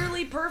 Like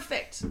literally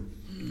perfect.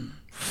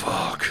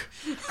 Fuck.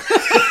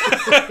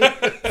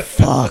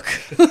 Fuck.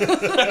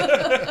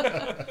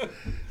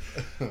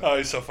 Oh,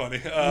 he's so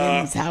funny.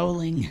 Wind's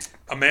howling.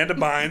 Amanda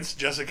Bynes,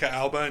 Jessica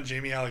Alba, and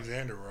Jamie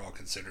Alexander were all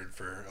considered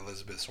for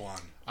Elizabeth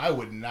Swann. I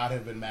would not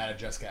have been mad at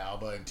Jessica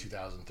Alba in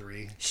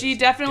 2003. She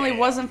definitely damn.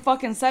 wasn't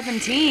fucking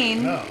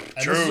 17. No.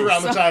 And True. this is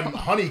around the time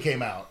Honey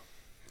came out.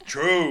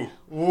 True.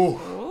 Ooh.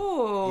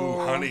 Ooh,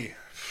 Honey.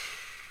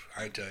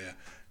 I tell you.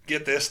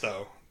 Get this,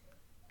 though.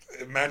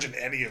 Imagine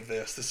any of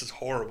this. This is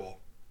horrible.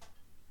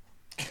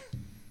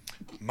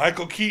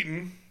 Michael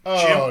Keaton,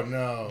 Oh,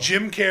 no.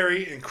 Jim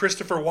Carrey, and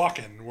Christopher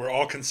Walken were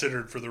all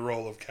considered for the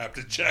role of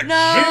Captain Jack.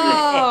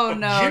 No,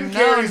 Jim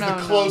Carrey's the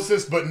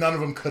closest, but none of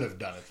them could have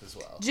done it as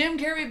well. Jim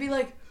Carrey would be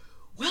like,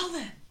 well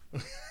then.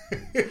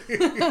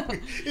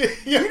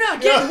 You're not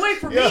getting away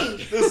from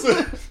me.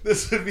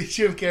 This would be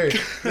Jim Carrey.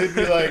 They'd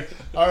be like,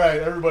 all right,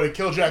 everybody,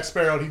 kill Jack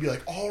Sparrow. And he'd be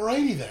like,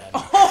 alrighty then.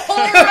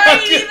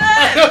 Alrighty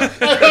then.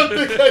 I don't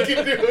think I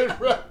can do it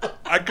right.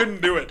 I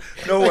couldn't do it.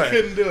 No way. I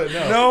couldn't do it,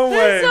 no. No way,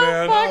 There's no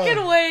man.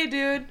 fucking way,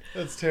 dude.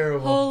 That's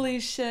terrible. Holy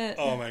shit.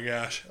 Oh my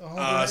gosh.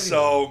 Alrighty.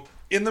 So,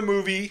 in the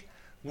movie,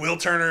 Will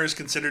Turner is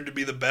considered to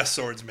be the best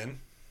swordsman,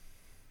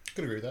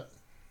 Could agree with that.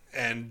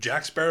 and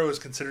Jack Sparrow is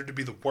considered to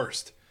be the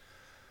worst.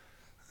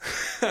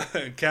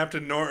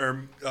 Captain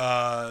Norrington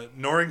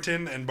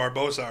and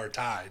Barbossa are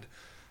tied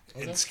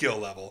in skill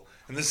level.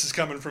 And this is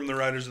coming from the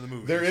writers of the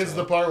movie. There is so.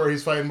 the part where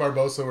he's fighting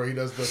Barbossa where he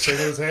does the thing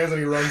with his hands and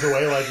he runs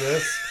away like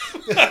this.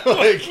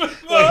 like a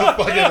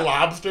fucking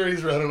lobster,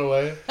 he's running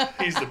away.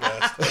 He's the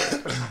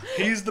best.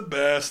 He's the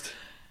best.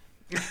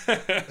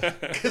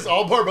 Because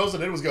all Barbossa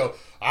did was go,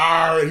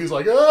 ah, and he's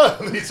like, ah,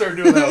 and then he started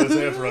doing that with his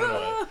hands running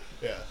away.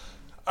 Yeah.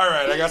 All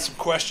right, I got some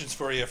questions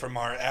for you from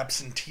our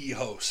absentee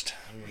host.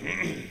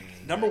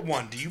 Number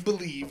one, do you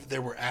believe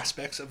there were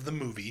aspects of the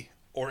movie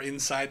or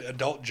inside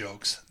adult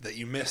jokes that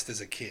you missed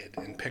as a kid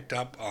and picked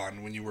up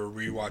on when you were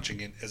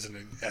rewatching it as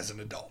an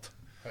adult?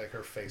 Like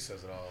her face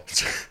says it all.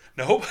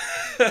 Nope.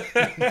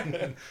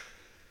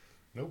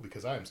 No,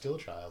 because I am still a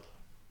child.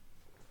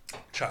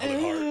 Child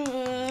at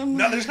heart.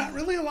 No, there's not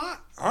really a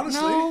lot,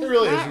 honestly. No. It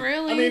really Not isn't.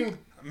 really. I mean,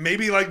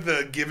 Maybe like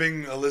the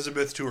giving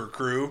Elizabeth to her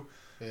crew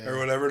or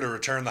whatever to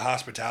return the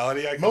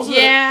hospitality. I most of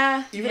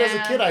Yeah. it, even as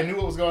a kid, I knew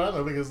what was going on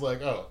though because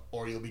like,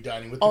 or you'll be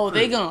dining with the Oh, crew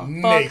they gonna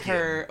naked. fuck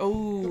her.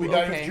 Oh, You'll be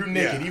dining with okay. your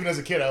naked. Yeah. Even as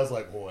a kid, I was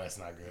like, oh, that's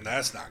not good.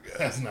 That's not good.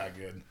 That's not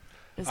good.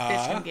 This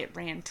bitch gonna get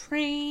ran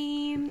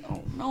train.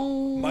 Oh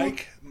no.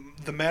 Mike,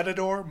 the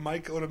Matador,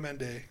 Mike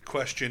Otamendi,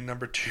 question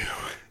number 2.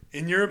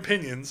 In your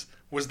opinions,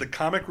 was the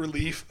comic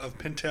relief of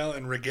Pintel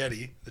and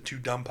Ragetti, the two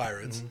dumb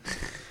pirates,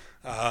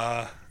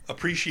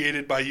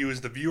 appreciated by you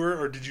as the viewer,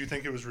 or did you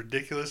think it was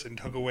ridiculous and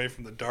took away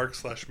from the dark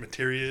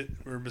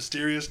 /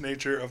 mysterious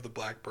nature of the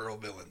Black Pearl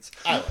villains?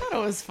 I I like it. thought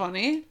it was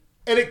funny.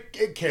 And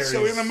it carries.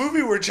 So in a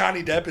movie where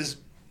Johnny Depp is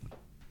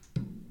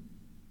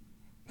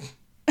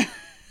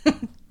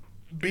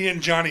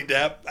being Johnny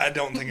Depp, I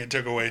don't think it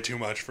took away too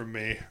much from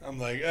me. I'm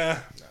like, I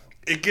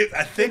think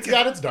it's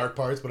got its dark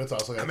parts, but it's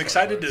also got I'm its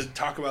excited dark to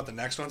talk about the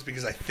next ones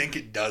because I think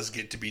it does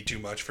get to be too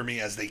much for me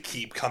as they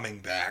keep coming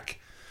back.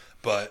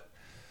 But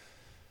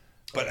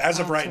as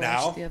of right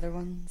now, The other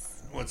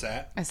ones. what's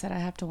that? I said I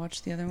have to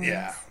watch the other ones.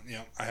 Yeah,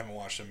 I haven't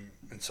watched them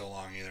in so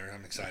long either.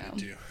 I'm excited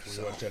to. parts.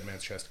 So. We watched Dead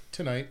Man's Chest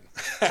tonight.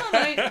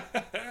 Tonight.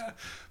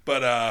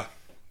 But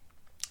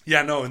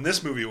yeah, no, in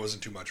this movie it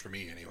wasn't too much for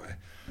me anyway.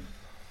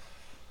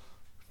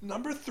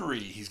 Number 3,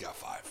 he's got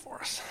 5 for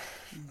us.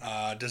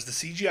 Does the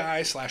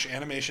CGI /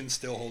 animation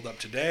still hold up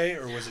today,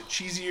 or was it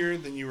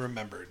cheesier than you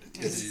remembered?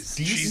 Is It's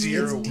it decent.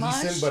 cheesier? It's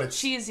Much decent, but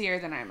it's cheesier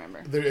than I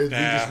remember.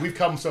 we've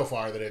come so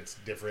far that it's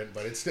different,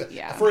 but it's still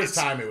Yeah. for its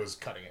time it was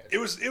cutting edge. It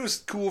was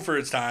cool for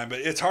its time,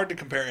 but it's hard to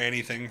compare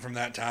anything from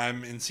that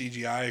time in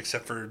CGI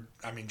except for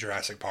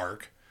Jurassic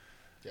Park.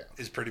 Yeah.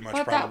 Is pretty much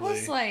But probably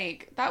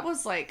that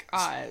was like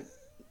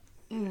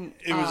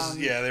it was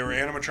they were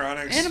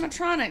animatronics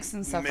animatronics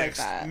and stuff like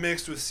that.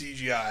 mixed with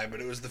CGI, but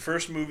it was the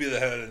first movie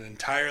that had an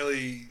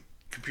entirely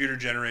computer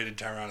generated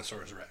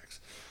Tyrannosaurus Rex.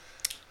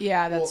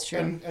 Yeah, that's true.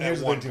 And At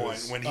here's the one thing, too, point,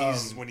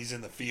 is, when he's in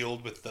the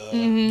field with the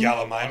Mm-hmm.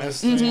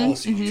 Gallimimus, it's all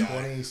CGI.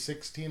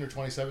 2016 or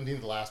 2017,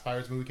 the last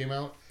Pirates movie came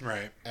out,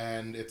 Right.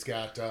 and it's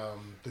got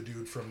the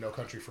dude from No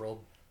Country for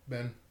Old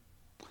Men,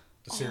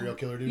 the serial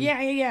killer dude.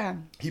 Yeah.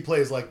 He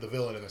plays like the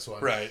villain in this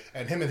one. Right.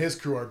 And him and his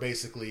crew are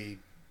basically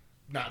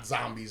not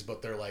zombies,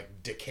 but they're like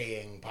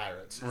decaying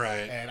pirates.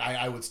 Right. And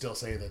I would still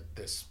say that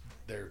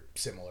they're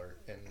similar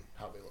in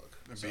how they look.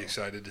 I'd be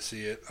excited to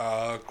see it.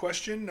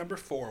 Question number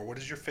 4. What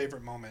is your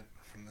favorite moment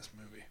from this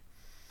movie?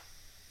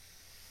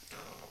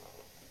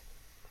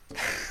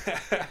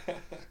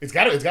 It's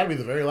got to be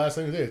the very last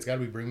thing we did. It's got to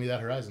be Bring Me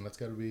That Horizon. That's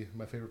got to be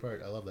my favorite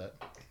part. I love that.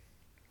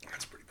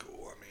 That's pretty cool.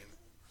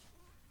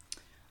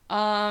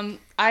 I mean,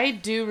 I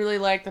do really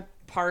like the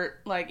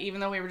part, like, even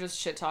though we were just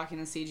shit talking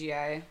the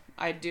CGI,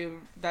 I do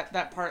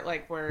that part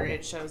like where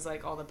it shows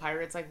like all the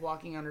pirates like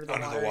walking under the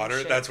water. Under the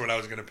water. That's what I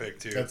was gonna pick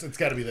too. It's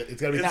got to be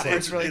It's got to be That the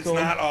part's same. really It's cool.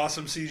 not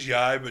awesome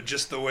CGI, but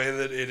just the way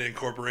that it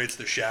incorporates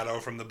the shadow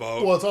from the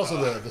boat. Well, it's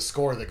also the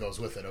score that goes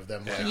with it of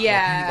them. Like,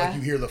 Yeah. like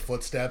you hear the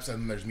footsteps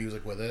and there's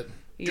music with it.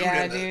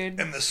 Yeah, and dude.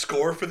 And the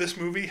score for this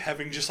movie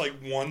having just like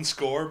one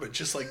score, but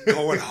just like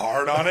going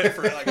hard on it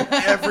for like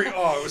every.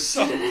 Oh, it was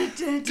so.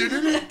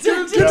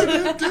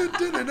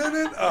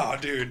 Oh,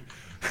 dude.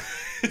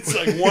 It's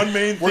like one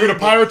main thing. We're gonna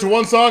pirate to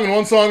one song and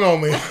one song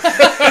only.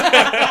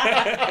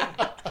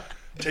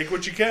 Take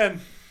what you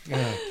can.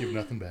 Give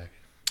nothing back.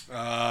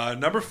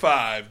 Number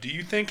 5. Do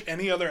you think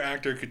any other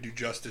actor could do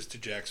justice to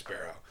Jack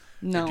Sparrow?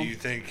 No. Or do you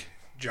think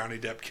Johnny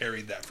Depp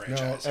carried that No,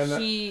 franchise?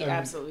 He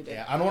absolutely did.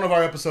 Yeah, on one of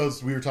our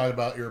episodes, we were talking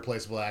about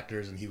irreplaceable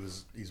actors, and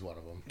he's one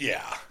of them.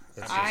 Yeah.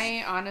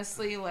 I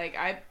honestly like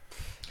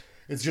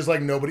It's just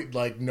like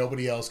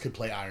nobody else could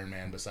play Iron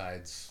Man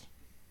besides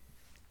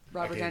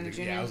Robert Downey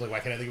Jr. Yeah, I was like, why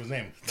can't I think of his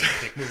name?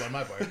 Dick move on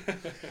my part.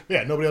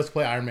 Yeah, nobody else could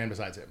play Iron Man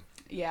besides him.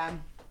 Yeah,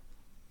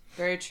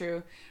 very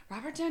true.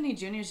 Robert Downey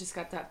Jr.'s just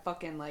got that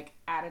fucking like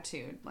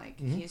attitude. Like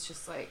he's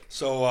just like.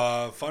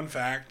 So, fun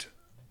fact.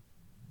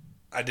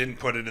 I didn't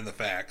put it in the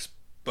facts,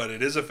 but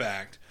it is a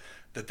fact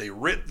that they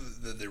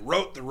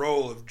wrote the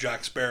role of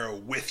Jack Sparrow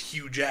with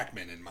Hugh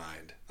Jackman in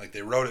mind. Like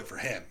they wrote it for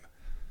him.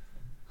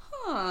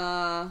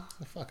 Huh.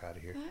 The fuck out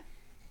of here.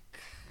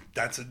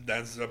 That's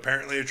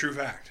apparently a true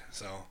fact.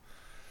 So.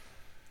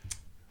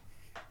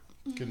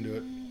 Couldn't do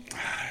it.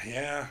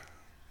 Yeah.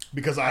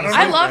 Because honestly,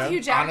 I love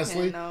Hugh Jackman.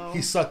 Honestly, though.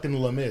 he sucked in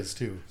Les Mis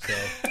too. So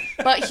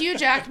But Hugh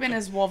Jackman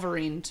is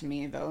Wolverine to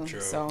me, though. True.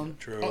 So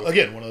True.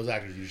 again, one of those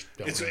actors you just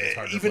don't. It's, it's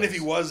hard to even if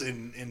replace. he was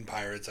in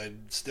Pirates,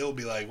 I'd still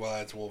be like, well,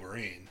 that's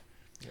Wolverine.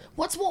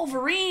 what's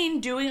Wolverine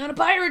doing on a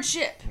pirate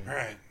ship?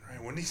 Right.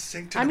 When he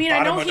sank to I the mean, I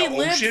bottom know of he the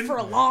lived ocean, for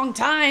a long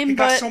time, he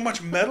but got so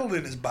much metal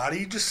in his body,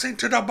 he just sank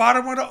to the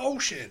bottom of the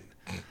ocean.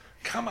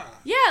 Come on.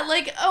 yeah,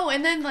 like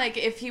and then like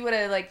if he would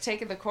have like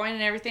taken the coin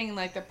and everything,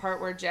 like the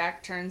part where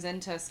Jack turns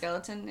into a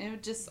skeleton, it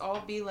would just all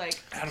be like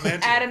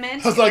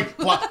Adamantium. I was like,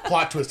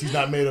 plot twist. He's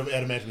not made of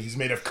adamantium. He's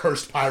made of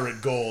cursed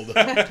pirate gold.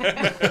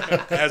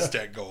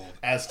 Aztec gold.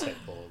 Aztec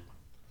gold.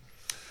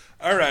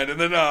 All right, and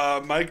then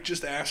Mike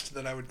just asked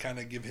that I would kind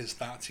of give his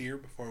thoughts here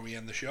before we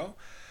end the show.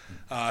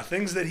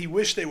 Things that he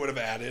wished they would have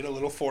added, a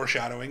little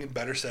foreshadowing and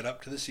better set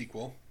up to the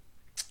sequel.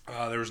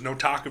 There was no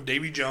talk of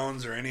Davy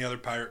Jones or any other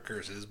pirate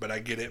curses, but I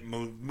get it.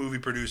 Movie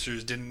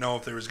producers didn't know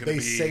if there was going to be...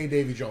 They say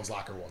Davy Jones'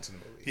 locker once in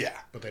the movie. Yeah.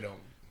 But they don't.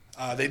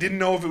 They didn't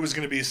know if it was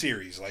going to be a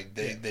series. Like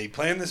they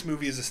planned this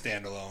movie as a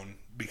standalone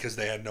because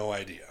they had no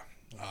idea,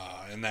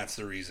 and that's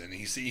the reason.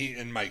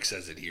 And Mike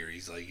says it here.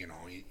 He's like,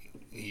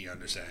 he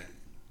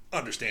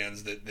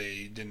understands that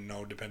they didn't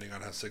know depending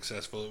on how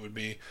successful it would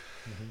be.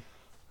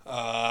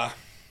 Mm-hmm.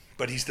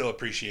 But he still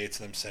appreciates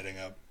them setting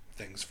up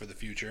things for the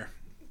future.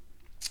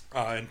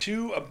 And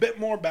 2, a bit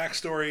more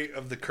backstory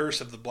of the Curse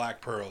of the Black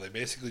Pearl. They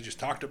basically just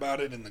talked about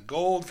it in the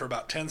gold for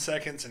about 10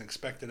 seconds and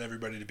expected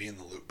everybody to be in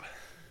the loop.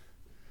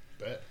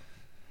 Bet.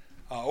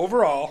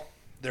 Overall,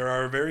 there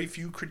are very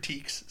few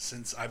critiques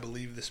since I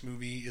believe this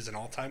movie is an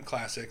all-time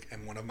classic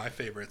and one of my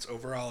favorites.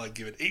 Overall, I'd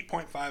give it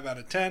 8.5 out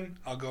of 10.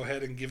 I'll go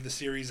ahead and give the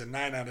series a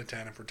 9 out of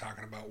 10 if we're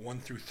talking about 1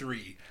 through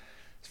 3.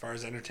 As far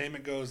as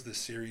entertainment goes, this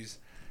series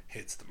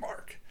hits the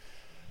mark.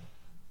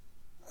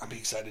 I'm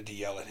excited to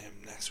yell at him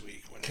next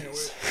week when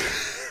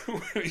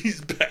he's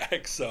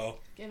back. So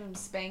give him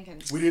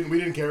spankings. We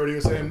didn't care what he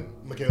was saying.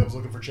 Michaela was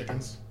looking for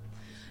chickens.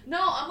 No,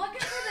 I'm looking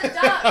for the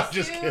ducks,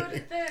 Just dude.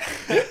 kidding.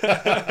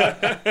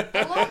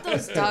 I love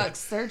those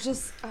ducks. They're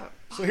just.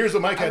 So here's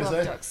what Mike I had to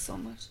love say. ducks so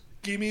much.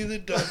 give me the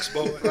ducks,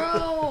 boy.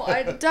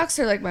 Bro, ducks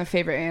are like my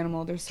favorite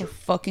animal. They're so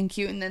fucking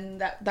cute. And then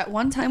that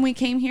one time we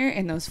came here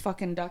and those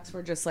fucking ducks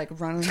were just like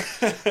running.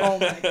 Oh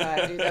my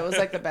god, dude, that was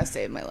like the best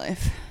day of my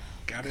life.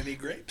 Got any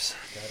grapes?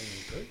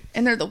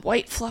 And they're the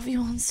white fluffy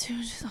ones too.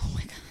 Just, oh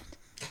my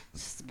god,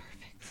 just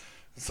perfect.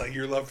 It's like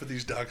your love for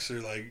these ducks are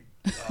like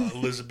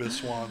Elizabeth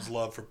Swann's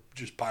love for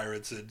just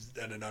pirates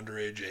at an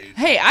underage age.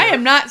 Hey, I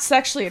am not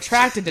sexually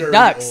attracted to Dirty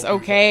ducks.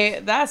 old Okay,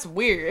 that's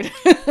weird.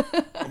 I'm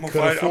gonna Could've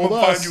find fooled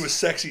us. you a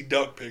sexy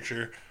duck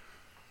picture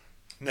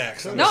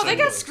next. I'm No, gonna they send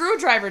got you-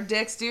 screwdriver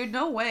dicks, dude.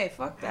 No way.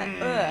 Fuck that.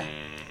 Ugh.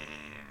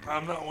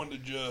 I'm not one to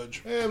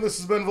judge. And this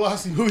has been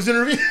Velocity Movies and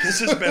Reviews. This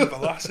has been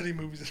Velocity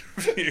Movies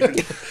and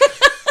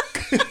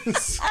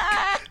Reviews.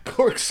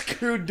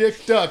 Corkscrew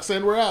dick ducks,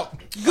 and we're out.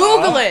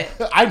 Google it.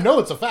 I know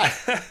it's a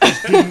fact.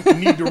 Just didn't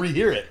need to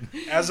rehear it.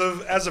 As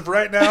of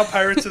right now,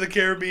 Pirates of the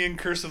Caribbean: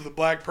 Curse of the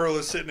Black Pearl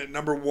is sitting at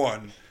number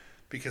 1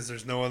 because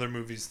there's no other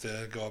movies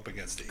to go up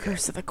against it yet.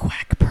 Curse of the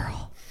Quack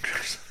Pearl.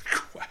 Curse of the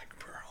Quack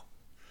Pearl.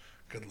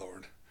 Good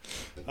lord.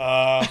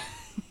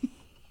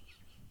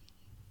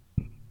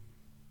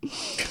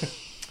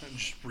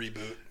 Just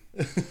reboot.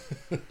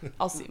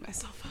 I'll see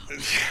myself out.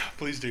 Yeah,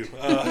 please do.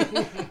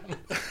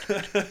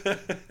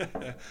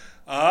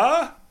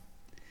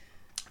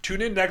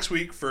 Tune in next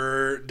week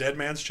for Dead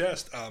Man's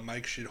Chest.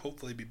 Mike should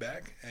hopefully be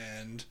back,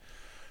 and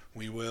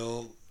we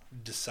will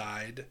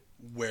decide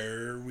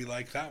where we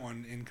like that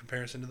one in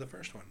comparison to the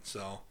first one.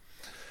 So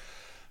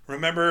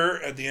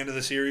remember, at the end of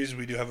the series,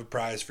 we do have a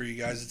prize for you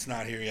guys. It's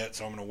not here yet,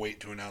 so I'm going to wait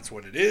to announce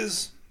what it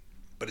is.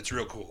 But it's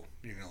real cool.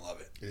 You're going to love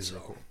it. It is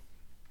real cool.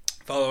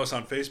 Follow us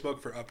on Facebook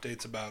for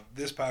updates about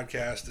this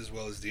podcast as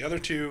well as the other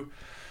two.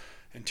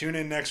 And tune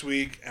in next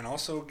week. And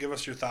also give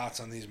us your thoughts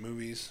on these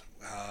movies.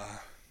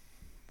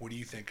 What do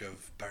you think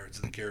of Pirates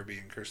of the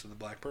Caribbean, Curse of the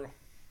Black Pearl?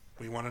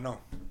 We want to know.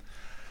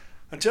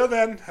 Until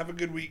then, have a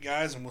good week,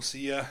 guys, and we'll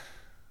see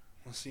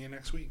you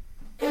next week.